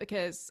with it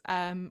because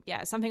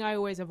yeah, it's something I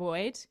always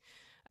avoid.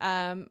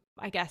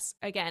 I guess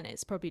again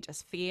it's probably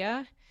just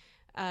fear.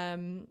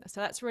 So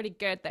that's really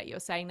good that you're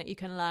saying that you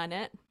can learn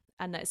it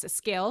and that it's a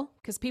skill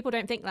because people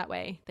don't think that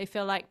way. They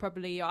feel like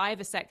probably you're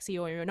either sexy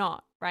or you're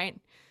not, right?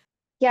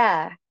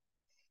 Yeah.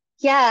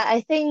 Yeah,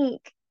 I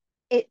think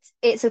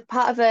it's a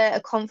part of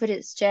a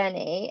confidence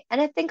journey.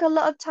 And I think a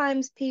lot of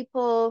times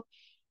people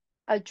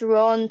are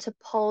drawn to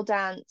pole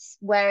dance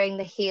wearing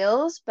the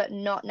heels, but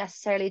not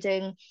necessarily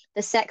doing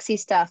the sexy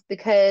stuff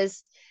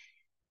because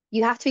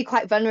you have to be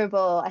quite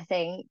vulnerable, I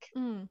think,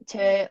 Mm.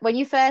 to when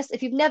you first,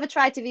 if you've never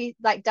tried to be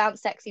like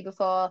dance sexy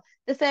before,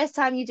 the first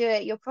time you do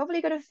it, you're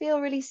probably going to feel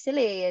really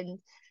silly and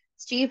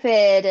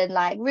stupid and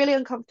like really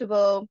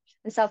uncomfortable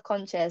and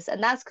self-conscious.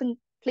 And that's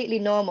completely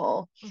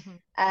normal. Mm-hmm.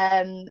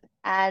 Um,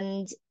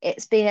 and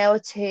it's being able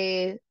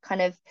to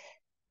kind of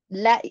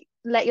let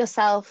let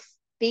yourself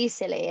be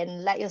silly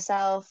and let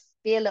yourself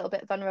be a little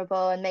bit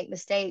vulnerable and make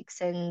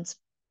mistakes and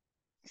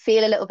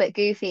feel a little bit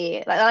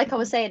goofy. Like I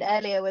was Mm-hmm. saying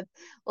earlier with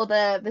all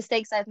the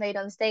mistakes I've made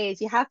on stage,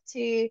 you have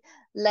to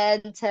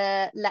learn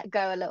to let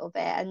go a little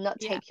bit and not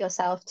Yeah. take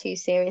yourself too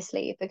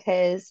seriously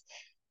because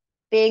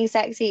being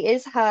sexy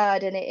is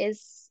hard and it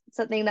is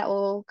something that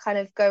will kind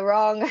of go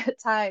wrong at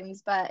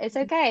times, but it's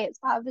okay. It's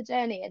part of the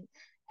journey. And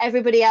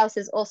everybody else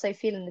is also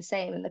feeling the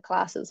same in the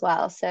class as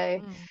well. So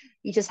Mm.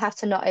 you just have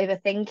to not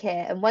overthink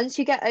it. And once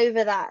you get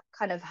over that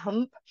kind of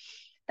hump,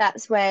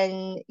 that's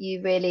when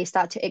you really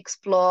start to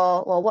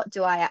explore, well, what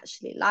do I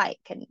actually like,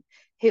 and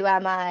who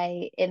am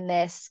I in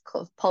this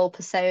kind of pole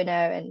persona,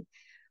 and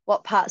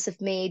what parts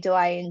of me do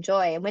I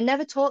enjoy? And we're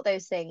never taught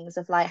those things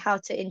of like how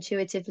to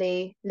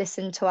intuitively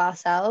listen to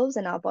ourselves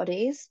and our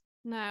bodies.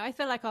 No, I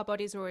feel like our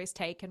bodies are always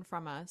taken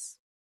from us.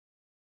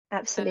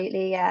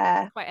 Absolutely, It's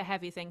yeah. quite a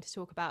heavy thing to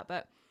talk about,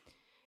 but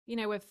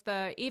with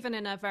the even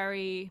in a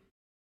very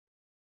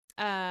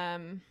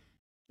um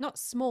not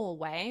small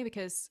way,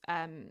 because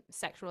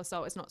sexual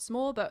assault is not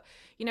small, but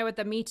with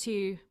the Me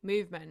Too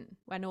movement,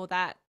 when all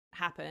that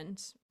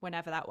happened,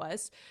 whenever that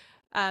was,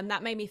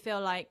 that made me feel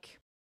like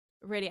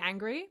really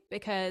angry,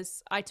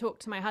 because I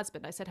talked to my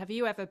husband. I said, have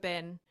you ever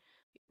been,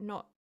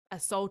 not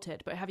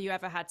assaulted, but have you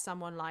ever had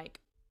someone like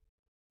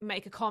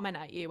make a comment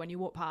at you when you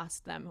walk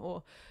past them,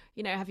 or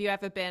have you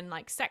ever been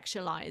like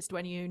sexualized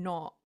when you're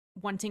not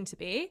wanting to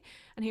be?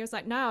 And he was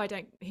like, no, I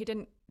don't. He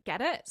didn't get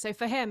it. So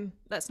for him,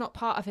 that's not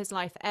part of his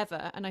life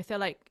ever. And I feel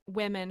like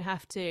women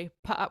have to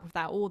put up with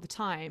that all the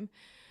time.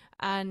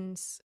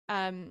 And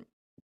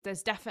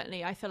there's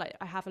definitely, I feel like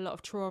I have a lot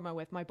of trauma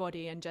with my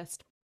body, and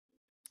just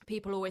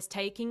people always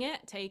taking it,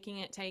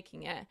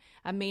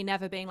 and me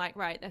never being like,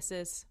 right, this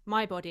is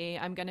my body,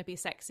 I'm going to be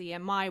sexy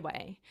in my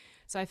way.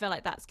 So I feel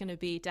like that's going to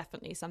be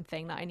definitely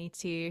something that I need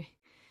to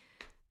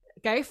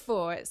go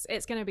for.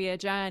 It's going to be a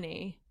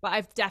journey, but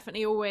I've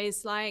definitely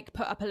always like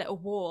put up a little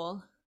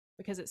wall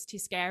because it's too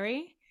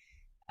scary.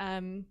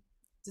 um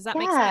does that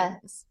make Yeah,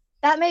 sense?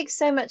 that makes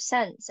so much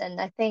sense. And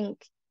I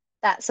think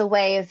that's a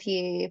way of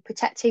you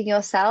protecting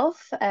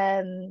yourself,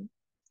 from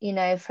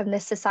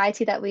this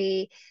society that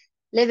we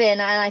live in.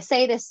 And I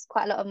say this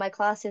quite a lot of my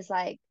classes,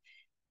 like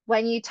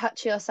when you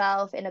touch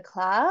yourself in a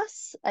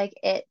class, like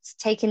it's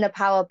taking the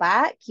power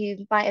back.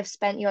 You might have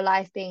spent your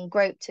life being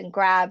groped and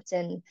grabbed,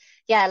 and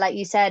yeah, like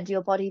you said,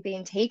 your body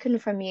being taken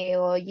from you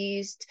or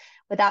used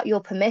without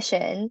your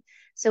permission.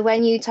 So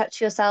when you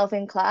touch yourself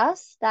in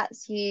class,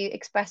 that's you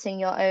expressing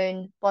your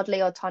own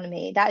bodily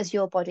autonomy. That is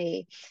your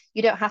body.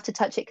 You don't have to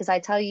touch it because I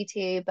tell you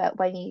to, but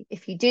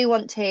if you do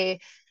want to,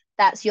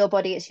 that's your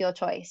body, it's your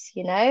choice,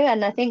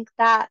 And I think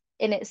that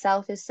in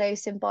itself is so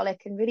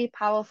symbolic and really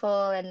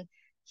powerful and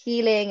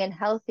healing and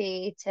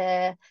healthy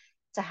to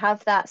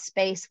have that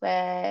space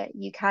where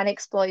you can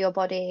explore your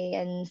body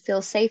and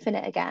feel safe in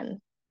it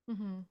again.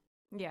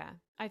 Mm-hmm. Yeah,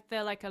 I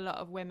feel like a lot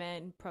of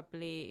women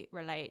probably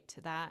relate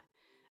to that.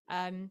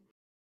 um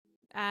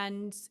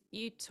And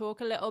you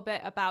talk a little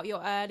bit about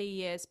your early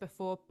years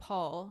before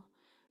pole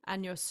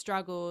and your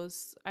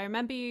struggles. I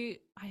remember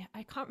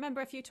I can't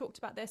remember if you talked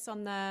about this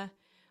on the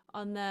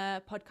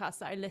podcast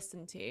that I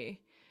listened to,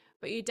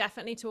 but you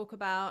definitely talk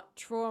about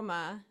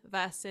trauma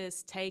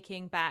versus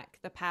taking back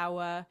the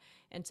power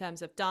in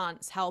terms of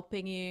dance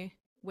helping you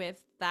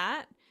with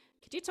that.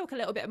 Could you talk a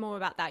little bit more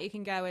about that? You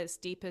can go as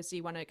deep as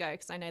you want to go,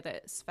 because I know that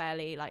it's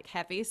fairly like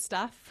heavy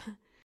stuff.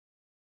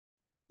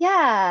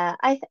 Yeah,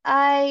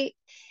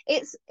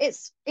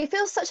 it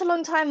feels such a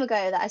long time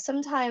ago that I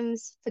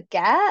sometimes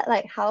forget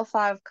like how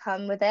far I've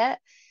come with it.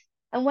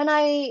 And when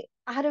I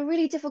had a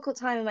really difficult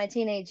time in my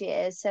teenage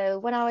years. So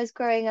when I was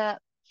growing up,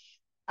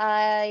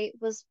 I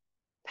was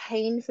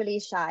painfully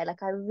shy.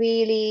 Like I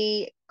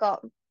really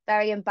got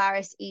very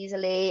embarrassed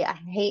easily. I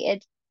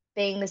hated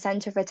being the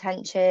center of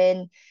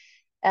attention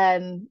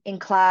in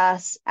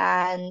class,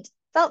 and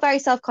felt very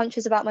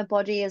self-conscious about my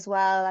body as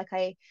well. Like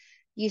I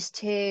used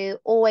to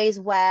always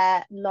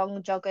wear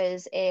long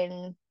joggers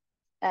in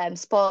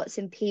sports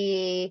in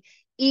PE.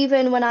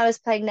 Even when I was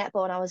playing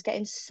netball and I was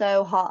getting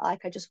so hot,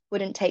 like I just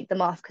wouldn't take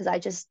them off because I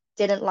just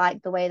didn't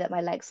like the way that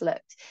my legs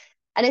looked.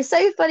 And it's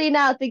so funny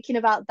now thinking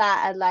about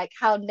that and like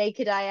how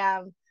naked I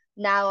am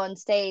now on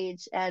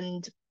stage.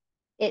 And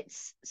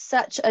it's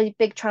such a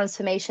big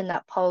transformation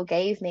that pole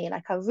gave me.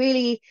 Like I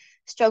really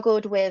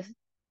struggled with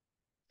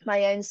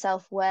my own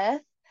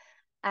self-worth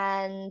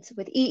and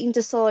with eating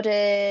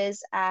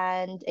disorders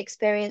and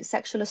experienced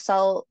sexual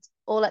assault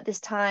all at this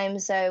time.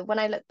 So when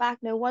I look back,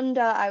 no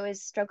wonder I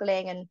was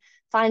struggling and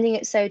finding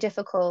it so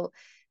difficult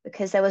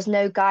because there was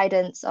no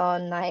guidance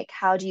on like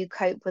how do you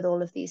cope with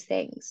all of these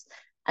things.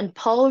 And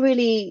pole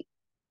really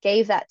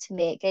gave that to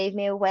me. It gave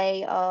me a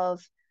way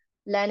of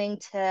learning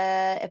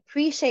to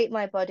appreciate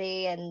my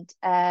body and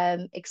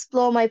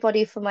explore my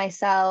body for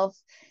myself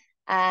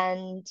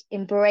and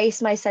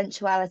embrace my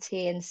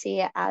sensuality and see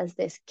it as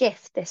this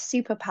gift, this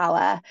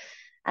superpower.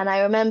 And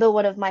I remember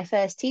one of my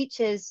first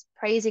teachers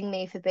praising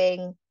me for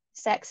being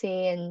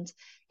sexy and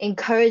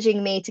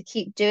encouraging me to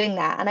keep doing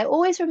that. And I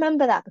always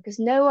remember that because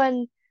no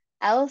one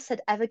else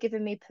had ever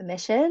given me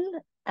permission.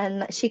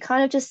 And she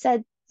kind of just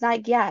said,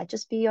 like, yeah,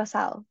 just be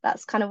yourself.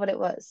 That's kind of what it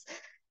was.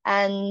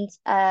 And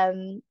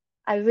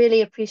I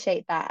really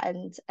appreciate that.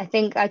 And I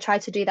think I try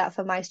to do that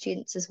for my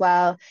students as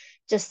well,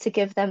 just to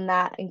give them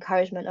that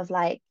encouragement of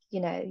like,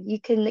 you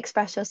can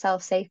express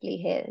yourself safely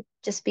here.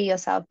 Just be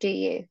yourself, do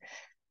you?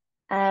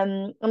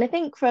 And I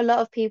think for a lot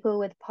of people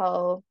with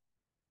pole,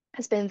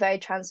 has been very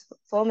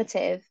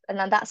transformative. And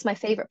then that's my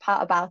favorite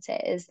part about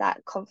it is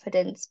that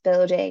confidence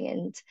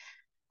building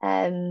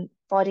and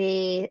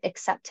body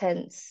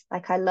acceptance.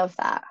 Like I love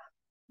that.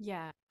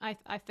 Yeah,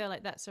 I feel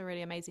like that's a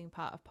really amazing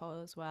part of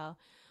pole as well.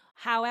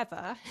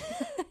 However,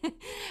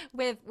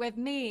 with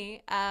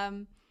me,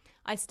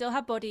 I still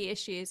have body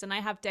issues, and I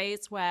have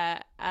days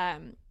where,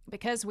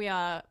 because we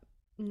are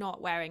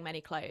not wearing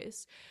many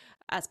clothes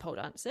as pole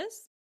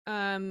dancers,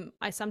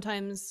 I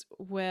sometimes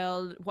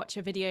will watch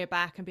a video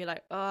back and be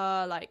like,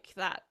 oh, like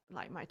that,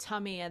 like my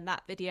tummy in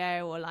that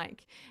video, or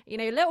like,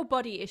 little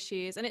body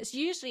issues. And it's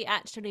usually,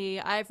 actually,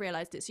 I've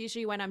realized it's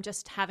usually when I'm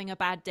just having a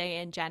bad day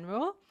in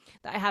general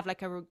that I have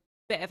like a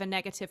bit of a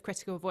negative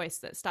critical voice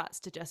that starts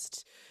to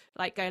just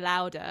like go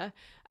louder.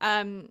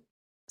 Um,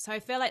 so I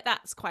feel like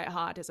that's quite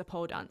hard as a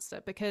pole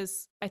dancer,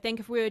 because I think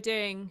if we were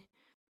doing,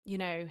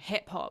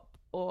 hip hop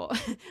or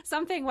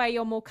something where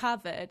you're more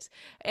covered,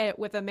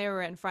 with a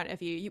mirror in front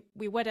of you,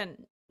 we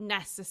wouldn't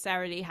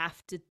necessarily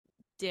have to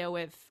deal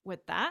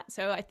with that.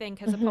 So I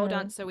think as a pole Hmm.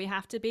 dancer, we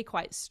have to be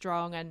quite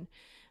strong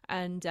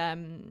and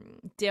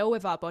deal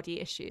with our body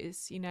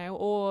issues,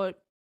 or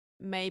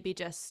maybe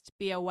just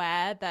be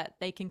aware that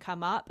they can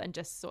come up and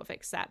just sort of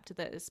accept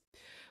that it's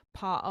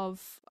part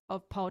of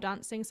pole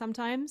dancing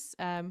sometimes,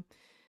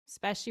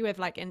 especially with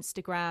like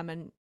Instagram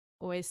and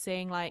always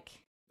seeing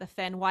like the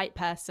thin white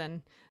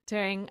person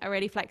doing a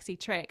really flexy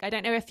trick. I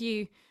don't know if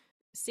you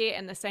see it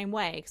in the same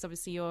way, because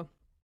obviously you're,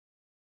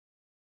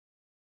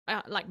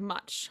 like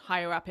much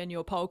higher up in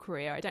your pole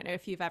career. I don't know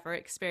if you've ever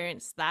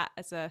experienced that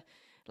as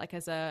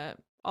a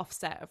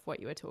offset of what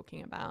you were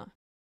talking about.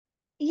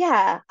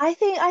 Yeah, I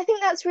think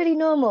that's really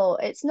normal.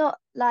 It's not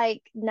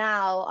like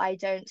now I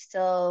don't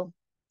still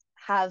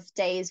have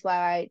days where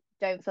I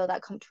don't feel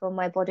that comfortable in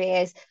my body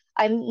is.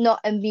 I'm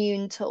not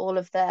immune to all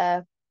of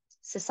the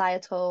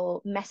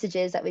societal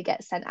messages that we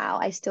get sent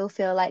out. I still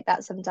feel like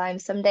that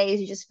sometimes. Some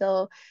days you just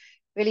feel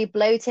really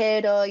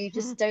bloated or you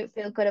just don't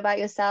feel good about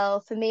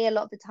yourself. For me, a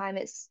lot of the time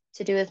it's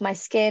to do with my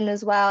skin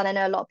as well. And I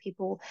know a lot of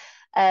people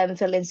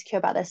feel insecure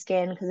about their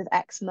skin because of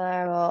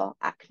eczema or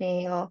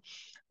acne or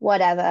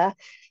whatever.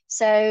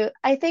 So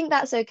I think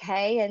that's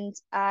okay. And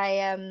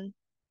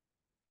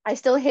I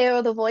still hear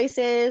all the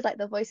voices, like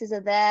the voices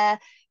are there,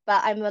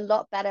 but I'm a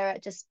lot better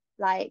at just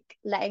like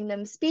letting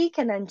them speak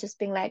and then just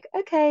being like,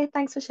 okay,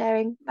 thanks for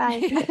sharing.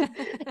 Bye.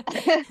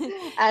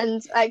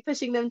 And like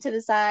pushing them to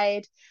the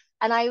side.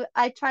 And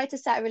I try to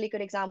set a really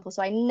good example.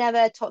 So I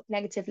never talk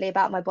negatively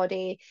about my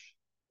body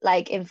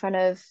like in front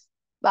of,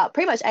 well,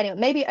 pretty much anyone,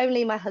 maybe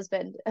only my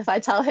husband if I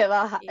tell him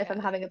if I'm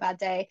Yeah. having a bad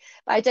day.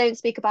 But I don't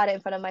speak about it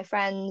in front of my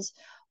friends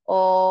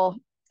or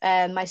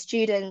my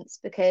students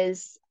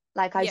because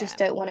like I Yeah. just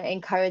don't want to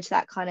encourage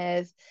that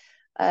kind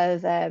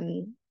of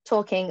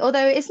talking.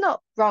 Although it's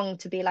not wrong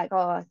to be like,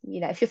 oh,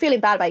 if you're feeling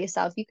bad about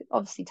yourself, you could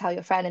obviously tell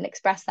your friend and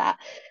express that.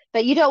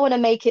 But you don't want to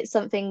make it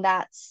something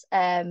that's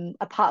a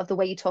part of the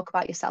way you talk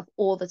about yourself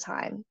all the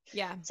time.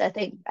 Yeah. So I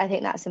think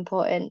that's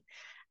important.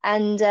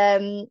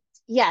 And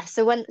yeah,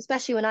 so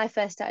especially when I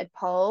first started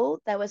pole,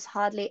 there was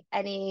hardly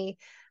any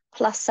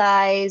plus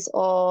size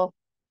or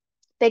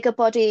bigger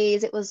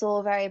bodies. It was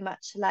all very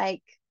much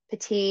like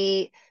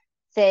petite,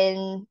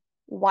 thin,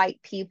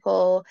 white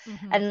people.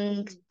 Hmm.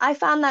 And I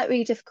found that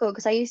really difficult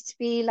because I used to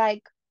be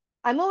like,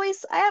 I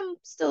am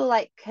still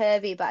like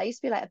curvy, but I used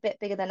to be like a bit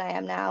bigger than I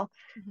am now.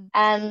 Hmm.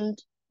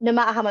 And no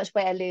matter how much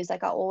weight I lose,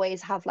 like I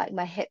always have like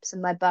my hips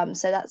and my bum.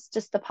 So that's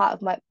just the part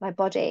of my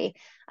body.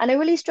 And I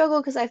really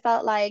struggled because I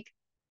felt like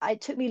it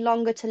took me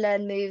longer to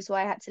learn moves where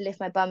I had to lift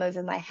my bum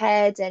over my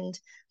head. And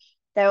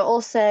there are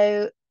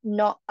also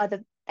not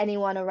other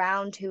anyone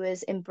around who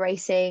is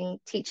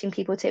teaching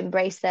people to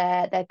embrace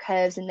their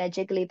curves and their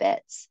jiggly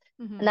bits.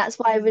 Hmm. And that's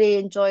why I really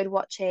enjoyed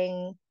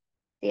watching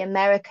the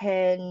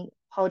American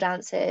pole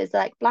dancers,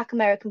 like Black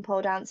American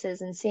pole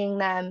dancers, and seeing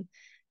them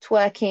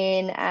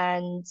twerking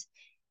and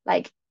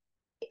like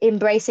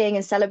embracing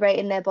and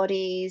celebrating their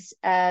bodies.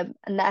 And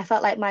I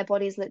felt like my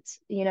bodies looked,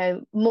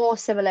 more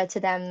similar to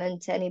them than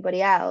to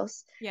anybody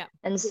else. Yeah.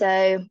 And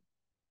so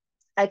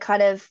I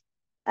kind of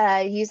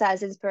use that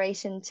as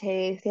inspiration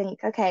to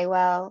think, okay,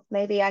 well,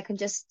 maybe I can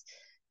just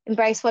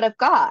embrace what I've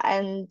got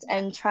Yeah.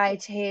 and try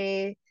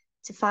to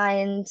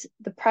find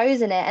the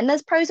pros in it. And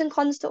there's pros and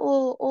cons to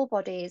all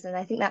bodies, and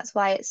I think that's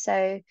why it's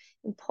so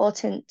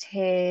important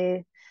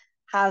to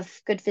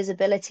have good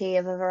visibility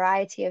of a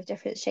variety of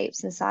different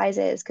shapes and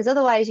sizes, because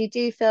otherwise you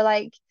do feel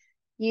like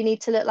you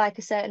need to look like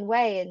a certain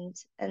way,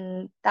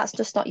 and that's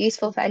just not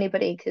useful for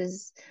anybody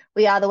because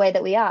we are the way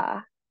that we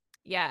are.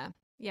 Yeah.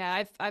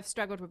 Yeah, I've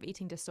struggled with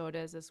eating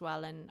disorders as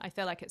well, and I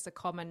feel like it's a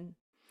common,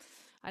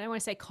 I don't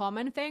want to say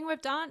common thing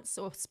with dance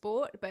or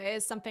sport, but it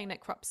is something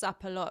that crops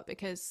up a lot,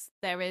 because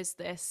there is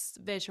this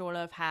visual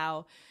of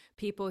how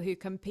people who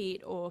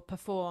compete or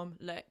perform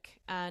look.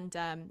 And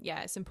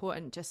yeah, it's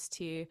important just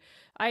to,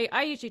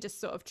 I usually just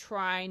sort of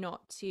try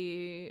not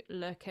to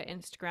look at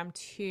Instagram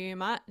too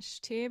much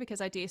too,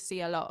 because I do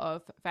see a lot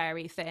of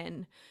very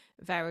thin,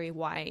 very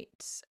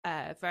white,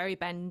 very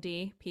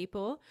bendy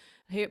people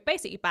who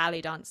basically ballet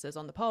dancers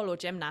on the pole or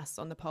gymnasts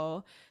on the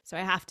pole. So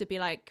I have to be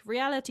like,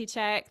 reality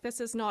check, this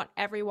is not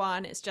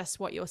everyone, it's just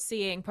what you're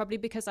seeing, probably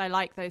because I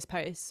like those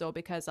posts or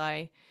because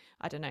I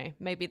I don't know,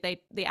 maybe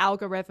the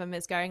algorithm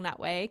is going that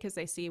way because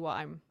they see what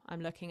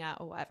I'm looking at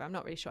or whatever. I'm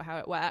not really sure how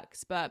it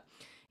works, but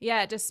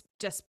yeah, just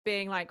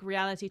being like,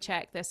 reality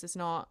check, this is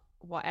not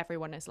what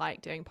everyone is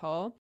like doing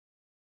pole.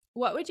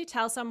 What would you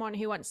tell someone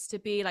who wants to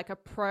be like a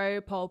pro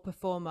pole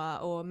performer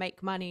or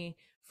make money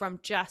from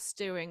just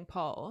doing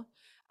pole?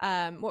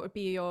 What would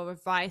be your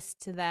advice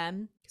to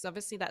them? Because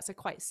obviously that's a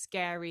quite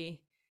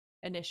scary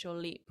initial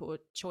leap or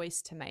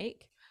choice to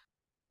make.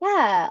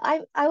 Yeah,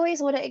 I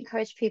always want to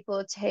encourage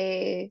people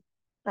to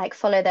like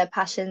follow their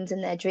passions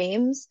and their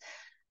dreams.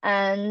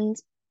 And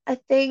I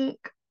think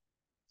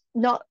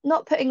not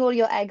putting all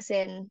your eggs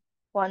in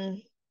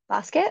one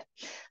basket.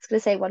 I was gonna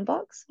say one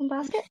box, one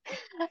basket.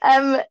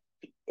 Um,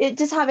 it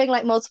just having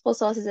like multiple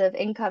sources of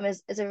income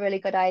is a really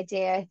good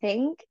idea, I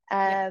think.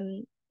 Yeah.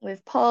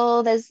 With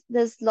Paul, there's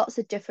lots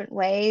of different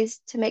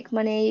ways to make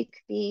money. You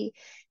could be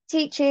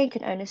teaching, you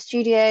can own a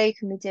studio, you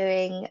can be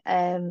doing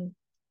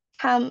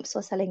camps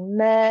or selling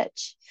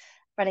merch,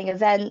 running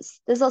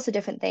events. There's lots of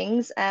different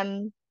things.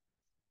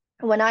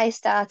 When I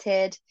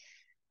started,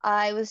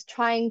 I was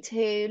trying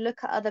to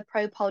look at other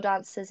pro pole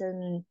dancers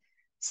and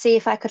see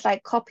if I could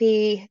like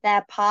copy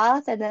their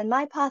path. And then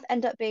my path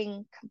ended up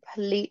being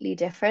completely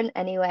different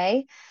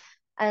anyway.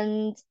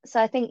 And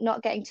so I think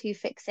not getting too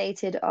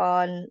fixated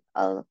on,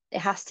 oh, it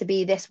has to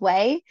be this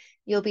way.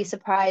 You'll be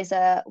surprised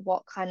at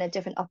what kind of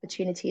different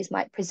opportunities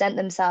might present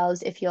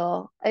themselves if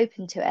you're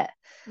open to it.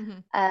 Mm-hmm.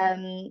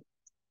 Um,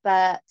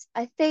 but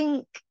I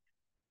think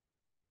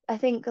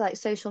like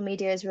social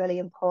media is really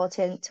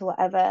important to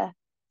whatever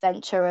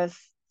venture of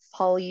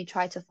pole you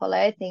try to follow.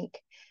 I think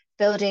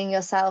building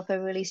yourself a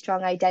really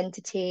strong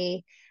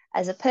identity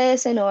as a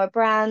person or a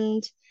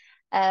brand,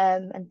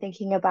 and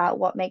thinking about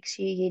what makes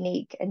you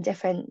unique and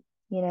different,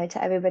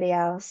 to everybody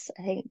else.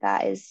 I think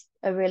that is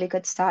a really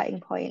good starting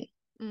point.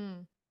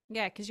 Mm.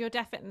 Yeah, because you're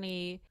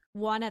definitely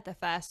one of the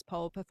first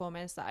pole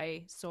performers that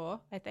I saw,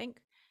 I think.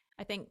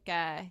 I think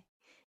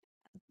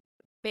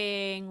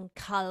being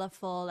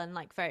colorful and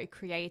like very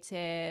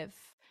creative,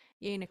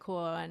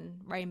 unicorn,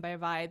 rainbow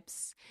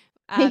vibes.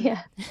 Um,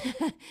 Yeah.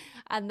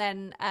 and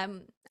then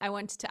I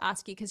wanted to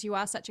ask you, because you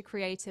are such a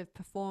creative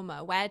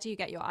performer, where do you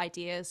get your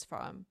ideas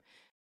from?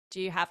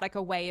 Do you have like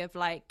a way of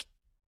like,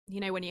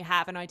 when you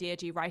have an idea,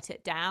 do you write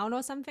it down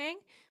or something?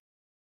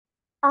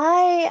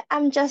 I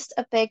am just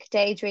a big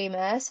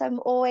daydreamer, so I'm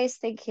always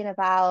thinking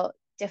about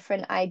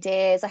different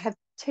ideas. I have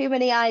too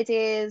many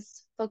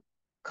ideas for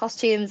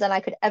costumes than I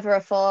could ever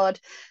afford.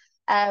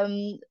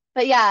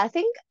 But yeah, I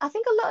think a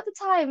lot of the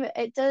time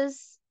it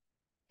does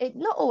it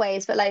not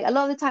always, but like a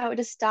lot of the time it would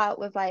just start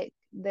with like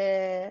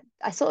the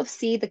I sort of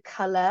see the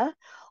color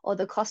or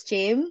the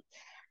costume,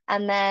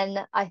 and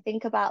then I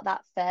think about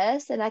that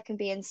first, and I can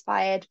be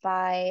inspired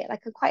by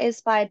like I'm quite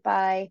inspired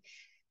by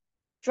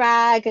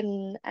drag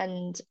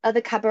and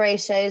other cabaret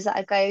shows that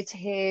I go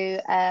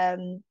to.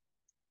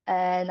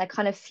 And I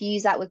kind of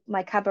fuse that with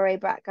my cabaret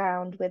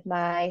background with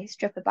my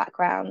stripper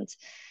background.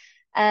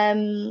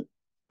 Um,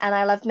 and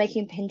I love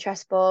making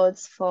Pinterest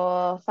boards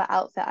for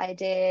outfit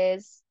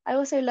ideas. I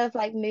also love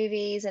like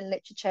movies and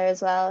literature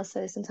as well.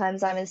 So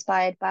sometimes I'm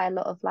inspired by a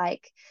lot of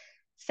like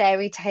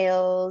fairy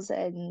tales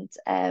and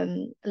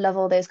love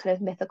all those kind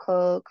of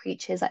mythical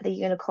creatures like the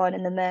unicorn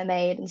and the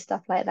mermaid and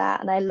stuff like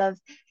that. And I love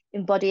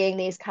embodying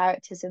these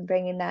characters and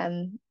bringing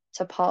them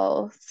to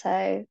pole.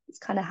 So it's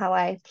kind of how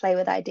I play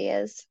with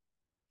ideas.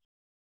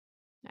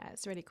 Yeah,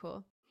 it's really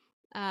cool.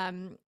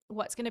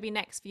 What's going to be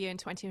next for you in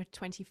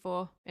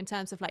 2024 in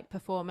terms of like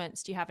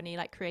performance? Do you have any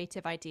like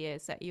creative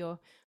ideas that you're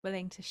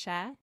willing to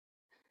share?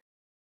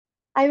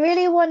 I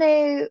really want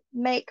to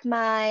make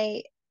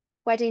my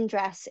wedding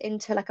dress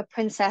into like a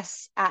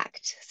princess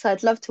act. So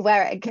I'd love to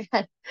wear it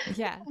again.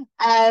 Yeah,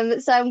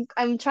 So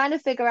I'm trying to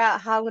figure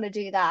out how I'm going to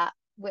do that,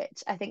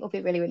 which I think will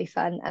be really, really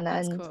fun. And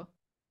that's then cool.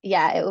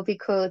 yeah, it will be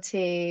cool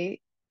to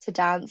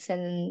dance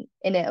in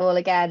it all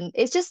again.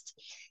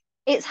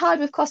 It's hard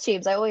with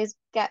costumes. I always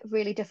get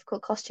really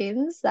difficult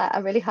costumes that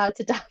are really hard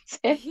to dance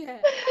in. Yeah.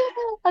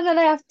 And then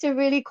I have to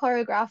really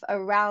choreograph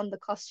around the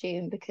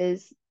costume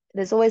because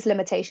there's always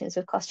limitations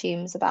with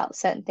costumes about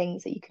certain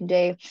things that you can do.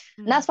 And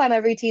Mm. that's why my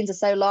routines are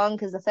so long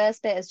because the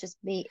first bit is just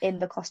me in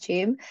the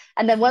costume.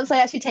 And then once I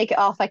actually take it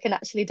off, I can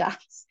actually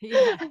dance.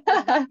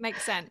 Yeah,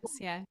 makes sense.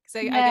 Yeah, so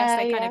I guess Yeah,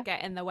 they kind yeah. of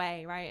get in the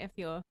way, right? If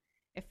you're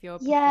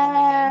performing in,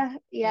 Yeah,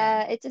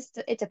 yeah. yeah.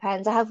 It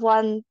depends. I have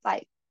one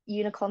like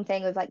unicorn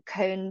thing with like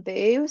cone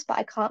boobs, but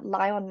I can't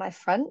lie on my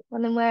front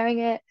when I'm wearing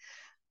it.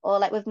 Or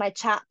like with my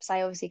chaps,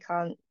 I obviously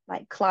can't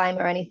like climb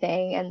or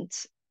anything. And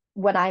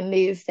when I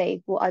move,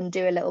 they will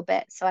undo a little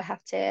bit. So I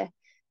have to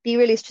be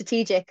really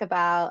strategic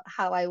about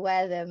how I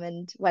wear them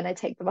and when I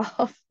take them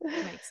off.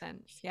 Makes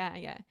sense. Yeah,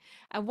 yeah.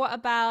 And what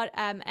about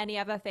any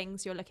other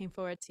things you're looking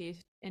forward to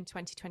in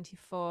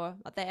 2024?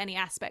 Are there any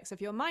aspects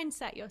of your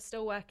mindset you're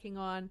still working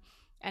on?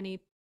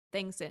 Any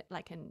things that,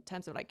 like, in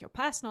terms of like your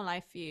personal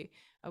life, you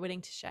are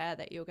willing to share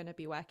that you're going to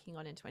be working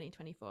on in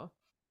 2024?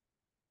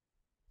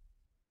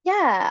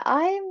 Yeah,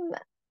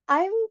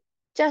 I'm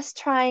just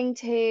trying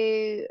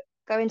to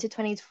go into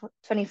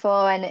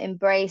 2024 and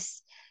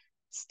embrace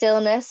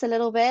stillness a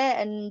little bit.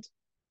 And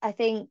I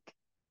think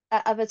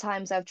at other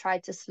times I've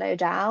tried to slow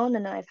down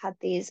and I've had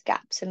these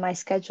gaps in my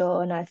schedule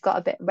and I've got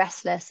a bit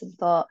restless and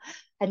thought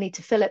I need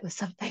to fill it with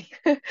something.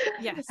 Like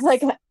Yes.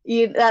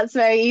 that's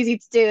very easy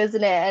to do,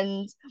 isn't it?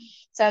 And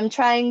so I'm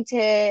trying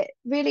to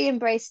really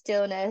embrace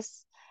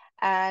stillness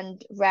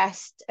and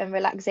rest and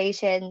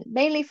relaxation,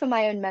 mainly for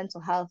my own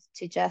mental health,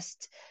 to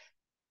just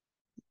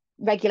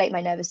regulate my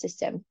nervous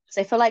system.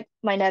 So I feel like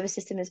my nervous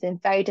system has been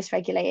very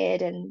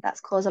dysregulated and that's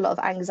caused a lot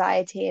of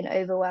anxiety and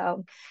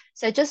overwhelm.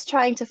 So just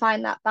trying to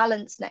find that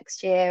balance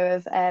next year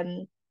of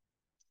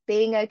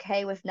being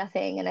okay with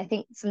nothing. And I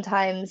think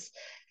sometimes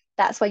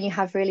that's when you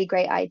have really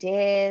great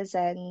ideas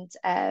and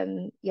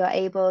you're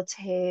able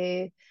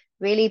to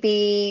really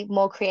be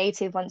more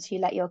creative once you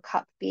let your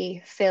cup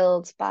be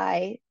filled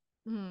by,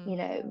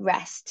 Mm.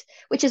 rest,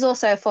 which is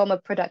also a form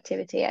of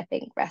productivity. I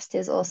think rest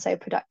is also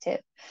productive.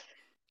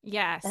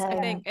 Yes, I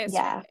think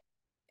Yeah.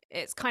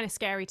 it's kind of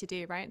scary to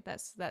do, right?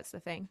 That's the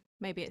thing.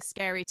 Maybe it's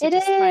scary to It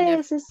just kind of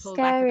is. It's pull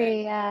back a bit.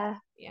 scary. Yeah.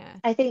 Yeah.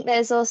 I think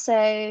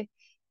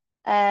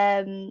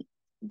um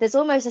there's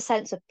almost a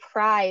sense of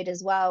pride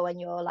as well when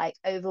you're like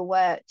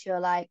overworked. You're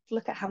like,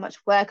 look at how much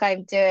work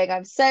I'm doing.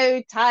 I'm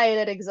so tired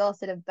and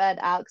exhausted and burnt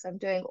out because I'm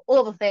doing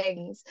all the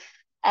things.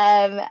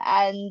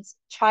 And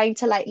trying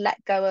to like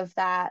let go of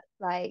that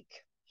like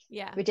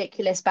Yeah.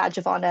 ridiculous badge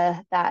of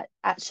honor that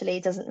actually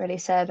doesn't really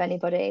serve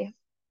anybody.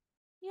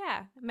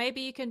 Yeah.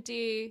 Maybe you can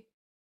do,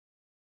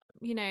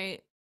 you know,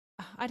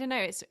 I don't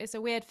know, it's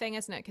a weird thing,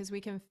 isn't it? Because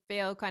we can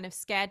feel kind of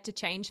scared to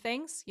change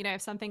things. You know,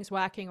 if something's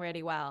working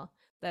really well,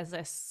 there's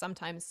this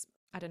sometimes,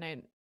 I don't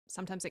know,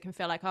 sometimes it can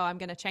feel like, oh, I'm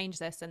going to change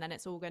this and then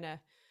it's all going to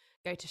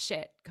go to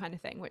shit kind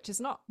of thing, which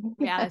is not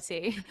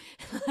reality.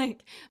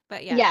 Like,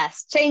 but yeah.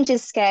 Yes, change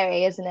is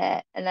scary, isn't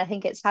it? And I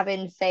think it's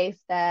having faith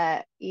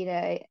that,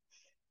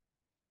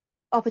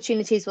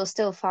 opportunities will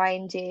still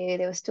find you,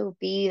 they will still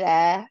be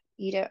there.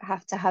 You don't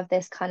have to have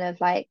this kind of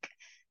like,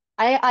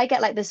 I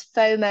get like this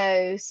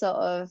FOMO sort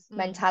of Mm,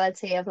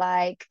 mentality of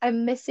like,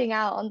 I'm missing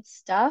out on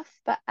stuff,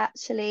 but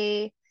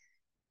actually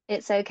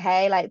it's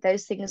okay. Like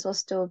those things will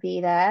still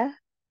be there.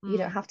 You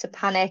don't mm, have to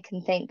panic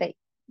and think that,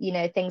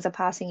 things are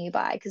passing you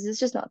by because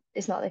it's not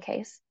the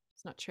case.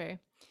 it's not true.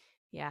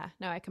 Yeah,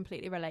 no, I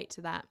completely relate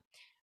to that.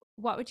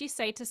 What would you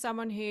say to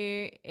someone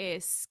who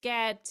is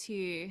scared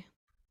to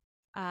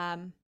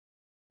um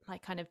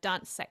like kind of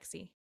dance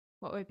sexy?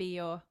 What would be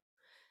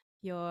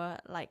your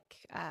like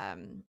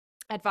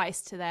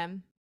advice to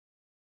them?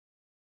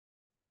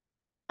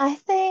 I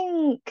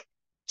think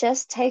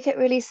just take it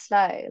really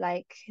slow.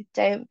 Like,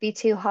 don't be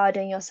too hard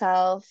on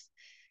yourself.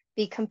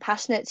 Be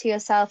compassionate to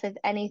yourself, if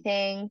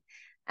anything.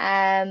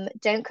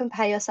 Don't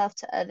compare yourself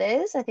to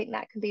others. I think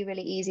that can be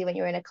really easy when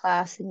you're in a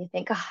class and you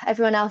think, oh,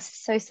 everyone else is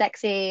so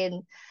sexy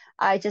and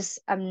I just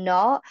am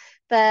not.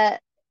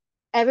 But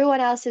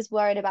everyone else is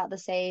worried about the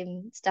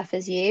same stuff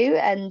as you,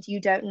 and you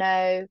don't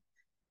know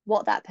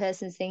what that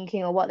person's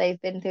thinking or what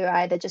they've been through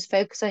either. Just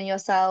focus on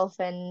yourself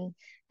and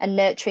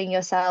nurturing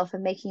yourself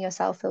and making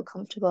yourself feel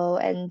comfortable,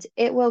 and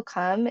it will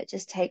come. It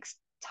just takes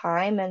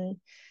time and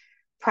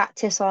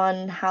practice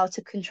on how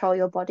to control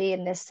your body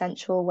in this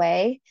sensual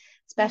way,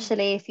 Mm,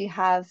 especially if you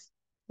have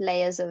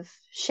layers of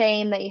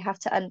shame that you have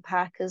to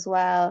unpack as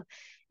well.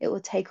 It will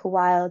take a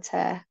while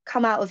to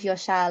come out of your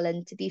shell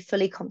and to be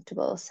fully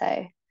comfortable.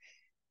 So,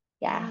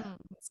 yeah.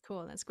 that's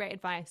cool. That's great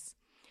advice.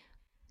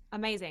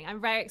 Amazing.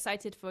 I'm very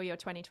excited for your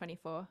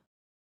 2024.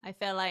 I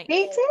feel like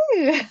Me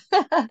too.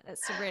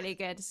 it's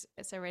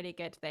a really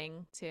good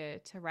thing to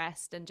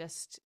rest and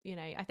just,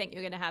 I think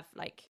you're going to have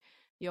like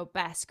your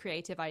best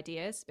creative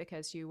ideas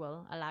because you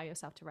will allow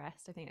yourself to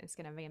rest. I think it's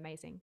going to be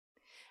amazing.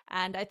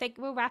 And I think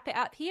we'll wrap it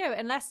up here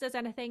unless there's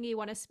anything you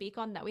want to speak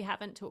on that we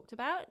haven't talked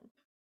about.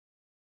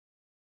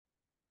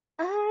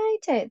 I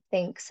don't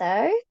think so.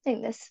 I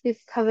think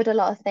we've covered a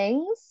lot of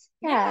things.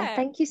 Yeah, Yeah.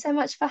 thank you so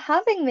much for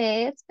having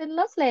me. It's been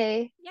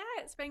lovely. Yeah,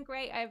 it's been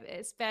great.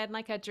 It's been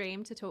like a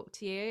dream to talk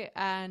to you,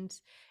 and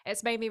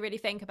it's made me really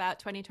think about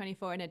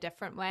 2024 in a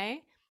different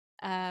way.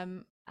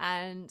 And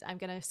I'm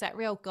going to set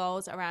real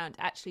goals around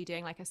actually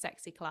doing like a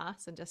sexy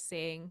class and just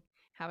seeing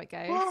how it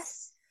goes,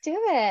 Yes, do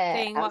it.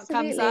 seeing what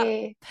comes up.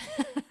 Absolutely.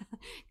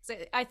 So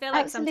I feel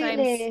like sometimes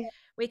Absolutely.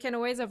 we can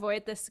always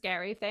avoid the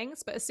scary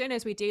things, but as soon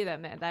as we do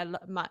them, they're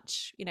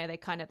much, they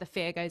kind of, the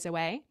fear goes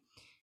away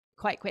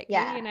quite quickly.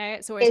 Yeah.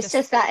 It's always It's just,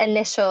 just that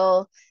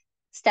initial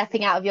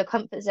stepping out of your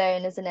comfort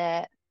zone, isn't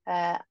it?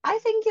 I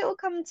think it will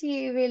come to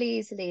you really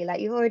easily. Like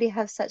you already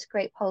have such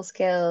great pole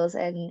skills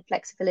and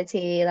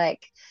flexibility.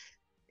 Like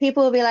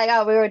people will be like,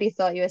 "Oh, we already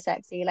thought you were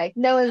sexy." Like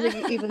no one's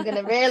even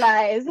gonna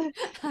realize.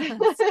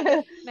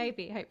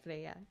 maybe,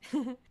 hopefully,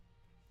 yeah.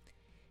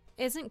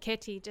 Isn't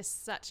Kitty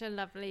just such a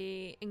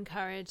lovely,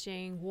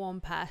 encouraging,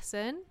 warm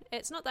person?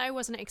 It's not that I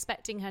wasn't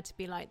expecting her to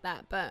be like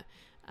that, but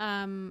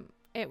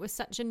it was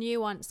such a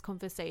nuanced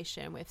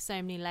conversation with so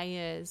many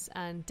layers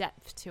and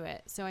depth to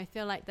it. So I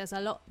feel like there's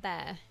a lot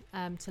there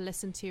to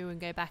listen to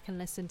and go back and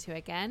listen to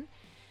again.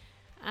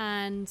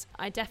 And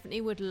I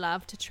definitely would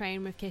love to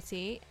train with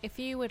Kitty. If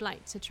you would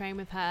like to train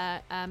with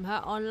her,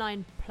 her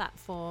online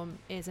platform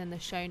is in the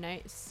show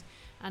notes,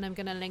 and I'm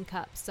going to link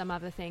up some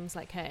other things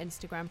like her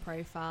Instagram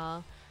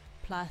profile,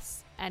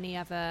 plus any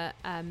other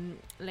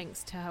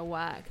links to her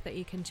work that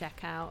you can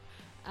check out.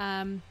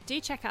 Do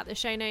check out the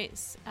show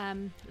notes.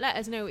 Let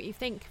us know what you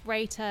think.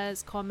 Rate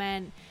us,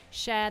 comment,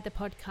 share the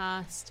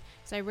podcast.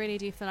 So I really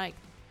do feel like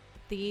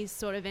these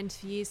sort of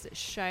interviews that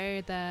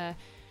show the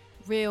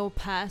real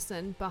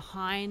person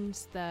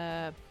behind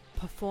the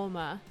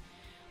performer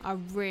are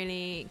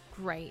really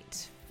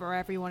great for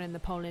everyone in the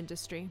pole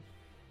industry.